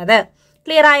ഉദ്ദേശിക്കുന്നത്.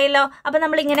 ക്ലിയർ ആയല്ലോ? അപ്പൊ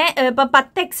നമ്മളിങ്ങനെ ഇപ്പൊ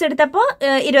 10 എക്സ് എടുത്തപ്പോ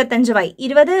 25 വൈ,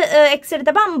 20 എക്സ്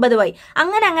എടുത്തപ്പോ 50 വൈ,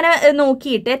 അങ്ങനെ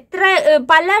നോക്കിയിട്ട് എത്ര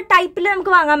പല ടൈപ്പിൽ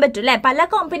നമുക്ക് വാങ്ങാൻ പറ്റും അല്ലെ, പല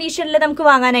കോമ്പിനേഷനിൽ നമുക്ക്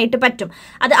വാങ്ങാനായിട്ട് പറ്റും.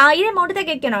 അത് 1000 എമൗണ്ട്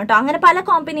തികയ്ക്കണം കേട്ടോ, അങ്ങനെ പല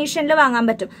കോമ്പിനേഷനിൽ വാങ്ങാൻ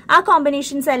പറ്റും. ആ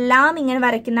കോമ്പിനേഷൻസ് എല്ലാം ഇങ്ങനെ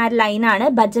വരയ്ക്കുന്ന ലൈനാണ്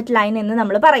ബഡ്ജറ്റ് ലൈൻ എന്ന്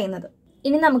നമ്മൾ പറയുന്നത്.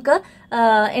 ഇനി നമുക്ക്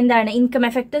എന്താണ് income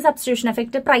effect, substitution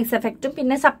effect, price എഫക്റ്റും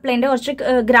പിന്നെ സപ്ലൈന്റെ കുറച്ച്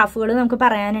ഗ്രാഫുകൾ നമുക്ക്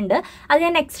പറയാനുണ്ട്. അത്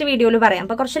ഞാൻ നെക്സ്റ്റ് വീഡിയോയിൽ പറയാം.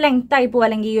 അപ്പൊ കുറച്ച് ലെങ്ത് ആയി പോകും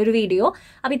അല്ലെങ്കിൽ ഈ ഒരു വീഡിയോ.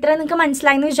 അപ്പൊ ഇത്ര നിങ്ങൾക്ക്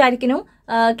മനസ്സിലായെന്ന് വിചാരിക്കുന്നു.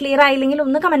 ക്ലിയർ ആയില്ലെങ്കിൽ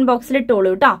ഒന്ന് കമന്റ് ബോക്സിൽ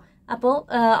ഇട്ടോളൂ കേട്ടോ. അപ്പോൾ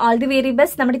ഓൾ ദി വെരി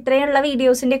ബെസ്റ്റ്. നമ്മുടെ ഇത്രയുള്ള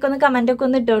വീഡിയോസിന്റെ ഒക്കെ ഒന്ന് കമന്റ് ഒക്കെ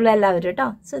ഒന്ന് ഇട്ടോളൂ എല്ലാവരും കേട്ടോ.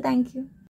 So thank you.